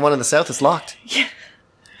want to check the one in the south? It's locked. Yeah.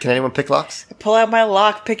 Can anyone pick locks? I pull out my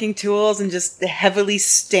lock picking tools and just heavily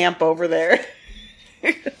stamp over there.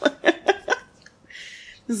 This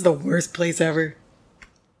is the worst place ever.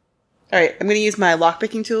 Alright, I'm going to use my lock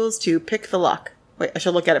picking tools to pick the lock. Wait, I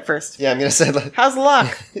should look at it first. Yeah, I'm gonna say. Like, How's the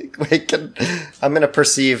lock? wait, I'm gonna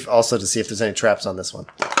perceive also to see if there's any traps on this one.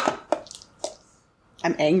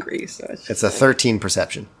 I'm angry, so It's a 13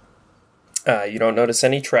 perception. You don't notice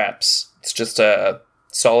any traps. It's just a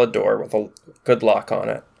solid door with a good lock on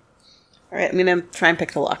it. all right. I'm gonna try and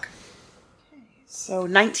pick the lock. Okay, so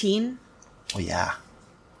 19. Oh yeah.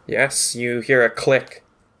 Yes, you hear a click,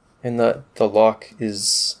 and the lock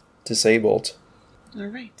is disabled. All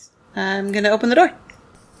right. I'm gonna open the door.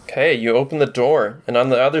 Okay, you open the door, and on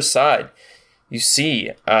the other side, you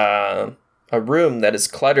see a room that is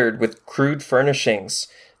cluttered with crude furnishings.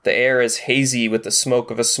 The air is hazy with the smoke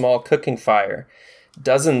of a small cooking fire.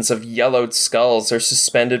 Dozens of yellowed skulls are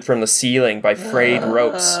suspended from the ceiling by frayed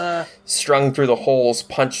ropes, strung through the holes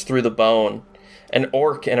punched through the bone. An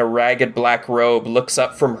orc in a ragged black robe looks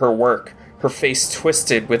up from her work, her face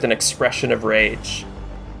twisted with an expression of rage.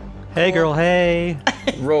 Hey, girl, hey.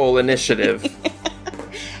 Roll initiative.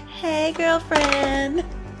 Hey, girlfriend.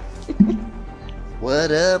 What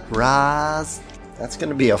up, Roz? That's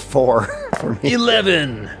gonna be a 4 for me.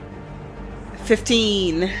 11.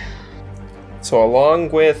 15. So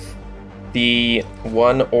along with the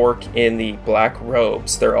one orc in the black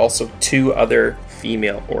robes, there are also 2 other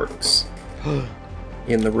female orcs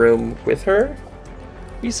in the room with her.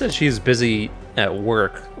 You said she's busy at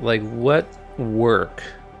work. Like, what work?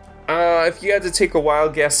 If you had to take a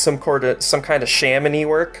wild guess, some kind of shaman-y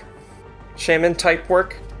work. Shaman type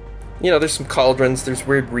work. You know, there's some cauldrons, there's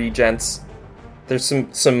weird regents. There's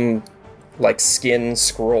some like skin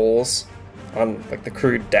scrolls on like the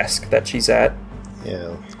crude desk that she's at.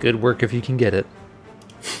 Yeah. It's good work if you can get it.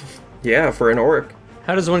 Yeah, for an orc.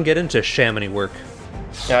 How does one get into shamany work?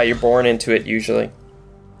 Yeah, you're born into it usually.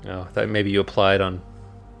 Oh, I thought maybe you applied on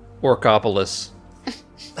Orcopolis.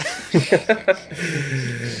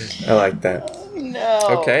 I like that. No.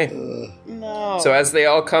 Okay. No. So as they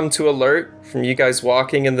all come to alert from you guys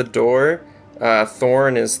walking in the door,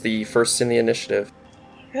 Thorn is the first in the initiative.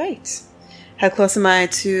 Right. How close am I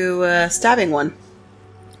to stabbing one?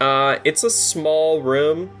 It's a small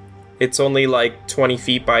room. It's only like 20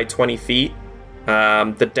 feet by 20 feet.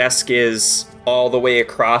 The desk is all the way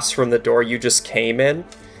across from the door you just came in,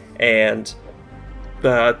 and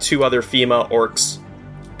 2 other female orcs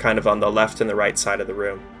kind of on the left and the right side of the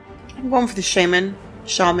room. I'm going for the shaman.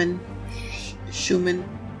 I'm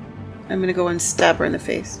gonna go and stab her in the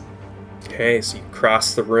face. Okay, so you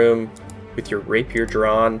cross the room with your rapier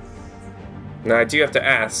drawn. Now I do have to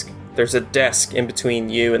ask, there's a desk in between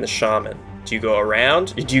you and the shaman. Do you go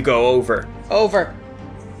around or do you go over? Over.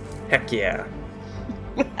 Heck yeah.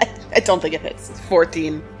 I don't think it hits. It's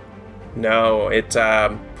 14. No, it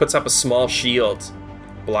puts up a small shield.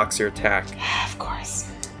 Blocks your attack. Of course.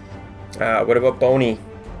 What about Boney?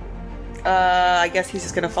 I guess he's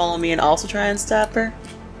just gonna follow me and also try and stab her.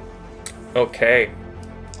 Okay.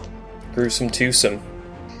 Gruesome twosome.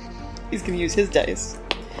 He's gonna use his dice.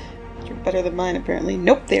 Which are better than mine, apparently.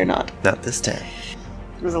 Nope, they are not. Not this time.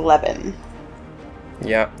 It was 11.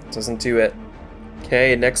 Yeah, doesn't do it.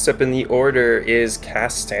 Okay, next up in the order is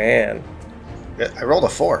Castan. I rolled a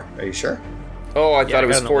 4. Are you sure? Oh, I Yeah, thought I it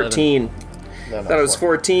was got an 14. No, Thought it was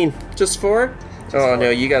 14. Just 4? Oh, no,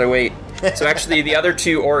 you gotta wait. So actually, the other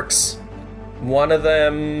 2 orcs, one of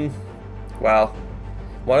them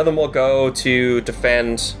will go to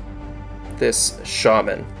defend this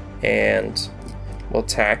shaman, and will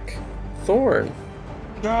attack Thorn.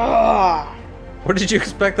 Ah! What did you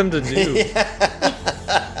expect them to do?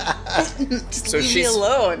 So Leave me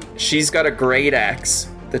alone. she's got a great axe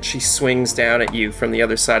that she swings down at you from the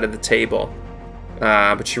other side of the table.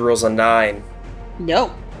 But she rolls a 9.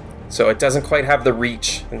 No. So it doesn't quite have the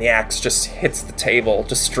reach, and the axe just hits the table,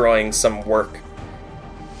 destroying some work.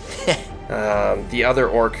 The other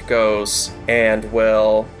orc goes and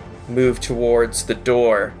will move towards the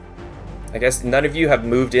door. I guess none of you have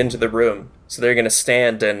moved into the room, so they're going to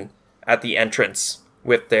stand at the entrance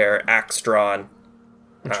with their axe drawn.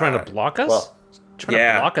 I'm trying to block us? well, trying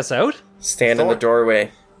yeah. to block us out? Stand in the Thorn.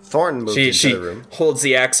 doorway. Thorn moved She into the room. holds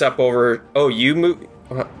the axe up over. Oh, you move.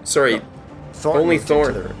 Sorry. Thorn only moved into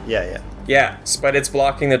Thorn. the room. Yeah. Yeah, but it's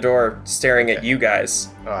blocking the door, staring at you guys,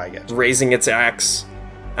 Oh, I get you. raising its axe,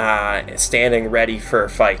 standing ready for a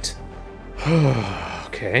fight.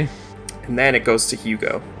 Okay. And then it goes to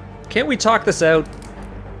Hugo. Can't we talk this out?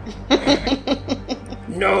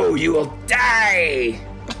 No, you will die!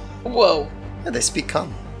 Whoa. Yeah, they speak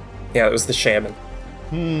common. Yeah, it was the shaman.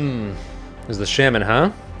 Is the shaman,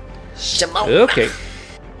 huh? Shimon. Okay.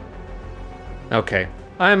 Okay.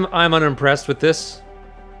 I'm unimpressed with this.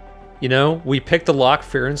 You know, we picked the lock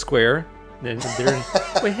fair and square. And they're in,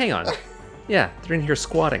 wait, hang on. Yeah, they're in here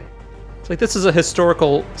squatting. Like, this is a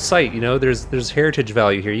historical site, there's heritage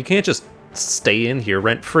value here. You can't just stay in here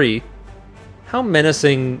rent-free. How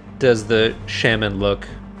menacing does the shaman look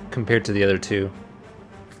compared to the other two?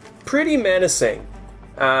 Pretty menacing.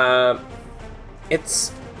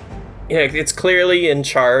 It's clearly in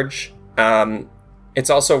charge. It's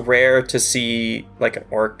also rare to see like an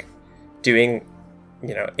orc doing,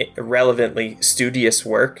 irrelevantly studious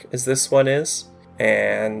work as this one is,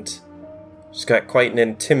 and she's got quite an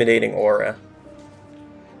intimidating aura.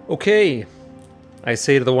 Okay, I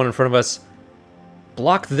say to the one in front of us,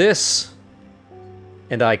 block this,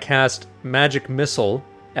 and I cast Magic Missile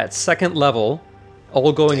at 2nd level,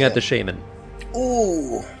 all going at the shaman.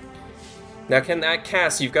 Ooh. Now, can that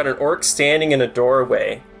cast? You've got an orc standing in a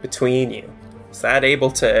doorway between you. Is that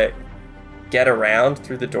able to get around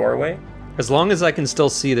through the doorway? As long as I can still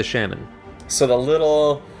see the shaman. So the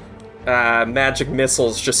little magic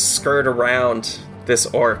missiles just skirt around this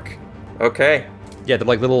orc. Okay. Yeah, they're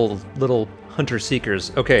like little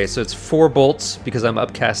hunter-seekers. Okay, so it's 4 bolts because I'm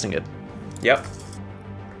upcasting it. Yep.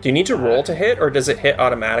 Do you need to roll to hit, or does it hit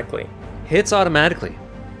automatically? Hits automatically.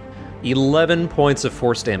 11 points of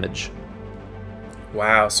force damage.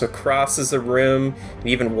 Wow, so it crosses the room and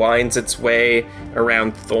even winds its way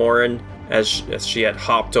around Thorn as she had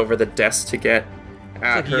hopped over the desk to get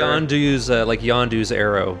at her. Yondu's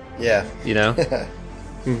arrow. Yeah.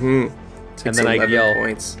 Mm-hmm. And then I yell,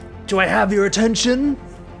 points. "Do I have your attention?"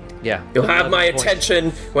 Yeah. You'll have my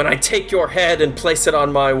attention when I take your head and place it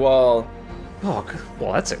on my wall. Oh,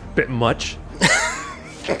 well, that's a bit much.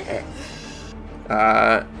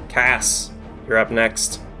 Cass, you're up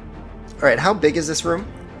next. All right, how big is this room?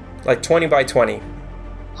 Like 20 by 20.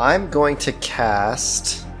 I'm going to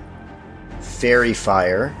cast Fairy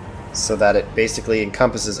Fire so that it basically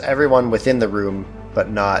encompasses everyone within the room,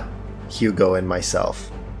 but not Hugo and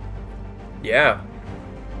myself. Yeah.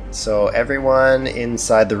 So everyone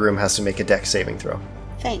inside the room has to make a dex saving throw.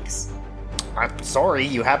 Thanks. I'm sorry,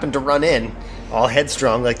 you happened to run in, all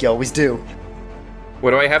headstrong like you always do.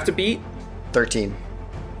 What do I have to beat? 13.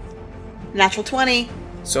 Natural 20.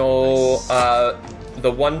 So,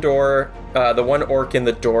 the one orc in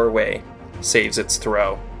the doorway saves its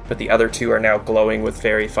throw, but the other two are now glowing with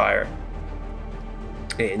fairy fire.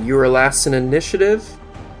 And you are last in initiative,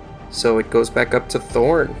 so it goes back up to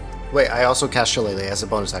Thorn. Wait, I also cast Shillelagh as a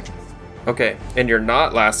bonus action. Okay, and you're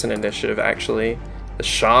not last in initiative, actually. The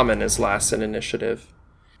shaman is last in initiative.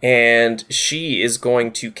 And she is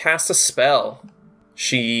going to cast a spell.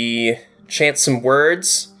 She chants some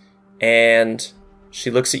words, and she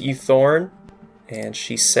looks at you, Thorn, and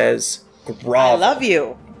she says, grovel. I love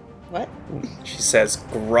you. What? She says,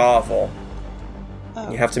 grovel. Oh.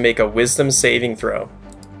 You have to make a wisdom saving throw.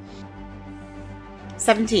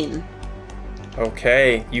 17.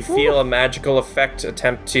 Okay, you feel a magical effect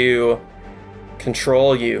attempt to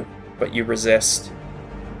control you, but you resist.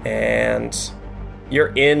 And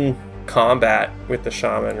you're in combat with the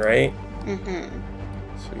shaman, right? Mm-hmm.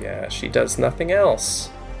 So yeah, she does nothing else,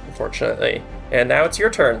 unfortunately. And now it's your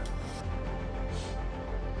turn.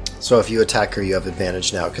 So if you attack her, you have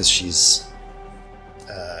advantage now because she's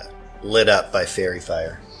lit up by fairy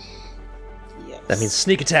fire. Yes. That means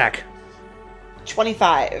sneak attack.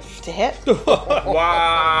 25 to hit.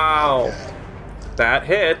 Wow! That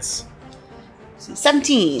hits.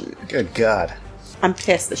 17. Good God. I'm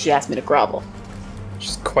pissed that she asked me to grovel.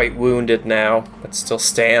 She's quite wounded now, but still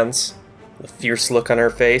stands. The fierce look on her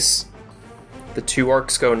face. The two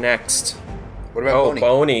orcs go next. What about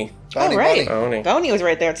Boney. Boney, Oh, right. Boney. Boney was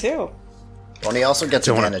right there, too. Boney also gets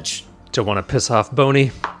Don't wanna- advantage. Don't want to piss off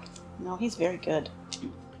Boney. No, he's very good.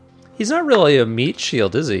 He's not really a meat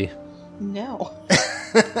shield, is he? No.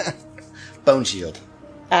 Bone shield.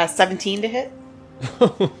 17 to hit.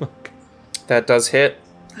 That does hit.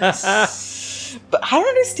 But I don't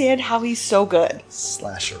understand how he's so good.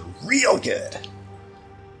 Slasher real good.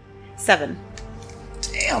 7.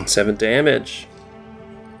 Damn. 7 damage.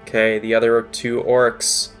 Okay, the other two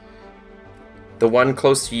orcs. The one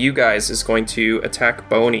close to you guys is going to attack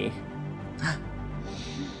Boney.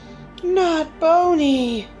 Not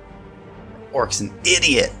Boney. Orc's an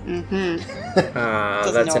idiot.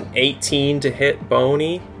 That's know. an 18 to hit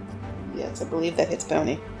Boney, Yes, I believe that hits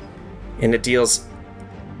Boney. and it deals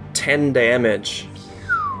 10 damage.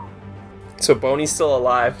 So Boney's still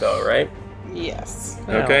alive, though, right? Yes.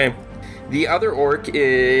 Okay. The other orc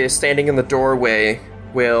is standing in the doorway.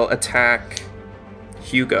 Will attack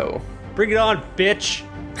Hugo. Bring it on, bitch!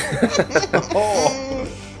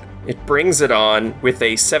 It brings it on with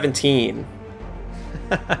a 17.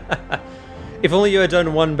 If only you had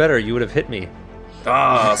done one better, you would have hit me.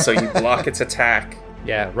 Ah, so you block its attack.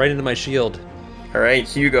 Yeah, right into my shield. All right,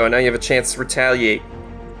 Hugo, now you have a chance to retaliate.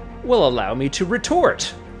 Will allow me to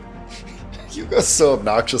retort. Hugo's so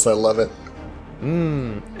obnoxious, I love it.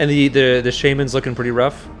 And the shaman's looking pretty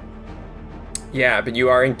rough. Yeah, but you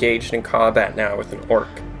are engaged in combat now with an orc.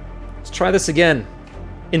 Let's try this again.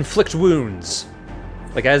 Inflict wounds.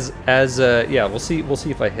 Like yeah, we'll see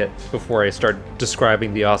if I hit before I start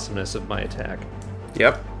describing the awesomeness of my attack.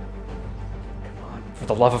 Yep. For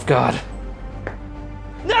the love of God.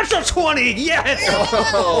 Natural 20! Yes!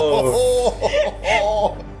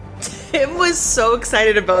 Tim was so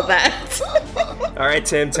excited about that. All right,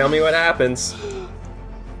 Tim, tell me what happens.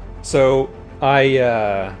 So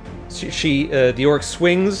the orc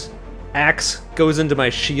swings, axe goes into my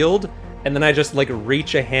shield, and then I just like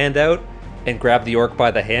reach a hand out and grab the orc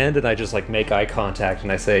by the hand, and I just like make eye contact,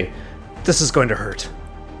 and I say, "This is going to hurt."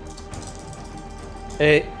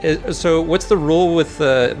 So what's the rule with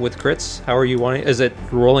crits? How are you wanting? Is it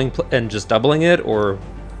rolling and just doubling it, or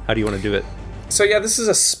how do you want to do it? So yeah, this is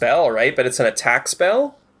a spell, right? But it's an attack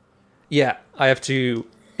spell? Yeah, I have to.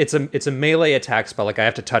 It's a melee attack spell. Like I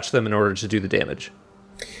have to touch them in order to do the damage.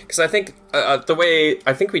 Because I think the way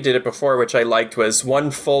I think we did it before, which I liked, was one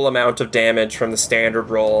full amount of damage from the standard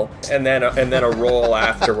roll, and then a roll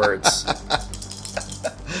afterwards.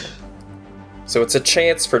 So it's a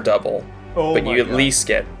chance for double, but you at least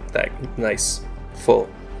get that nice full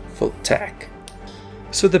attack.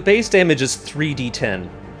 So the base damage is 3d10.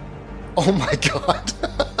 Oh my god.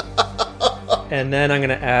 And then I'm going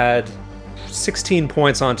to add 16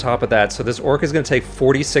 points on top of that, so this orc is going to take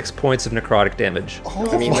 46 points of necrotic damage.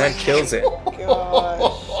 I mean, that kills it.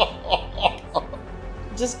 Gosh.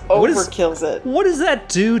 Just overkills it. What does that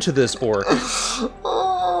do to this orc?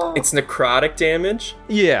 It's necrotic damage.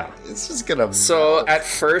 Yeah. It's just gonna... So at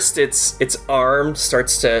first, its arm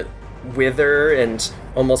starts to wither and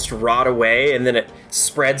almost rot away, and then it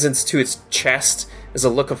spreads into its chest as a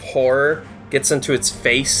look of horror gets into its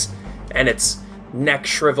face, and its neck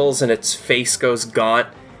shrivels and its face goes gaunt,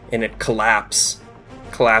 and it collapses,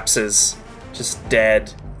 just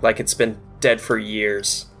dead, like it's been dead for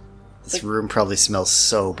years. This room probably smells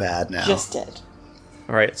so bad now. Just dead.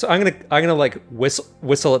 All right, so I'm gonna like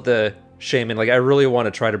whistle at the shaman. Like I really want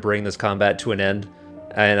to try to bring this combat to an end,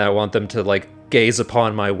 and I want them to like gaze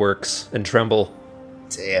upon my works and tremble.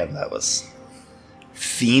 Damn, that was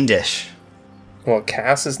fiendish. Well,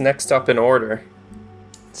 Cass is next up in order.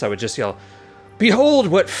 So I would just yell, "Behold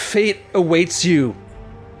what fate awaits you!"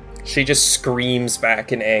 She just screams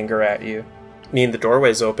back in anger at you. I mean, the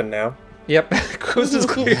doorway's open now. Yep, coast is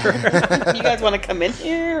clear. You guys want to come in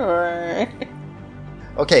here, or?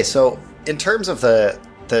 Okay, so in terms of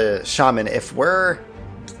the shaman, if we're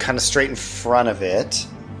kind of straight in front of it,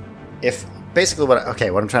 if basically what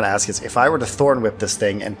I'm trying to ask is, if I were to thorn whip this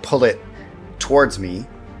thing and pull it towards me,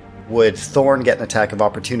 would Thorn get an attack of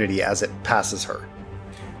opportunity as it passes her?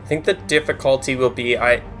 I think the difficulty will be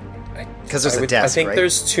because there's a desk, I think right?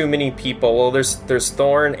 there's too many people. Well, there's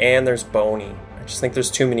Thorn and there's Boney. I just think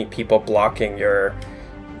there's too many people blocking your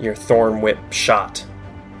Thorn whip shot.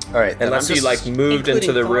 All right, unless you like moved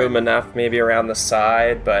into the room enough, maybe around the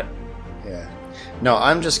side, but yeah. No,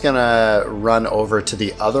 I'm just gonna run over to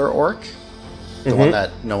the other orc, the one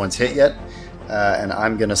that no one's hit yet, and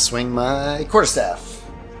I'm gonna swing my quarterstaff.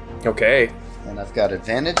 Okay. And I've got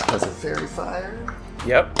advantage because of fairy fire.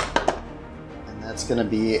 Yep. And that's gonna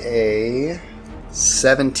be a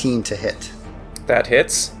 17 to hit. That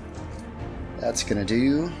hits. That's gonna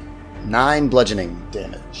do 9 bludgeoning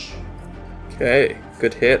damage. Okay,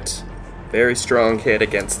 good hit. Very strong hit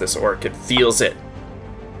against this orc. It feels it.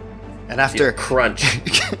 And after crunch,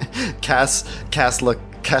 Cass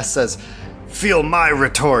says, "Feel my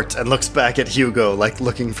retort," and looks back at Hugo like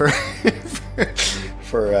looking for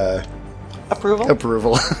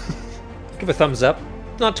approval. Give a thumbs up.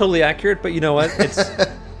 Not totally accurate, but you know what?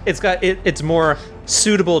 It's more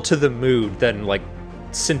suitable to the mood than like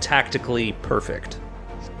syntactically perfect.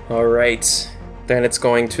 All right, then it's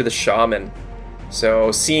going to the shaman.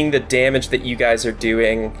 So, seeing the damage that you guys are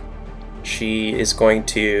doing, she is going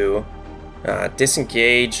to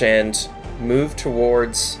disengage and move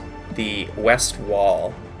towards the west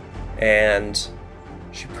wall. And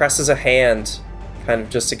she presses a hand kind of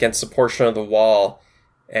just against a portion of the wall,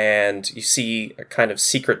 and you see a kind of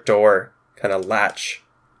secret door kind of latch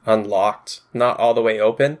unlocked, not all the way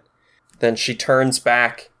open. Then she turns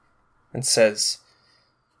back and says,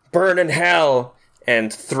 "Burn in hell!"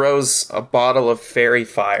 and throws a bottle of fairy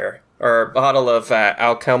fire, or a bottle of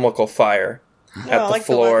alchemical fire at the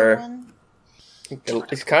floor.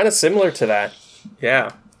 It's kind of similar to that.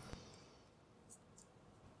 Yeah.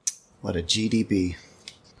 What a GDB.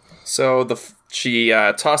 So she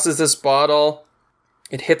tosses this bottle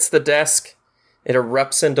It hits the desk. It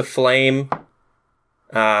erupts into flame.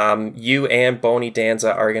 You and Bony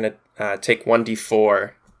Danza are going to take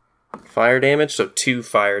 1d4 fire damage, so 2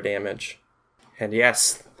 fire damage. And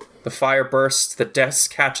yes, the fire bursts. The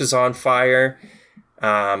desk catches on fire.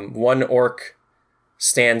 One orc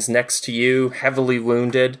stands next to you, heavily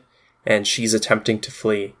wounded, and she's attempting to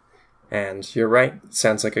flee. And you're right.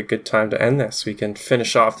 Sounds like a good time to end this. We can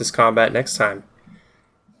finish off this combat next time.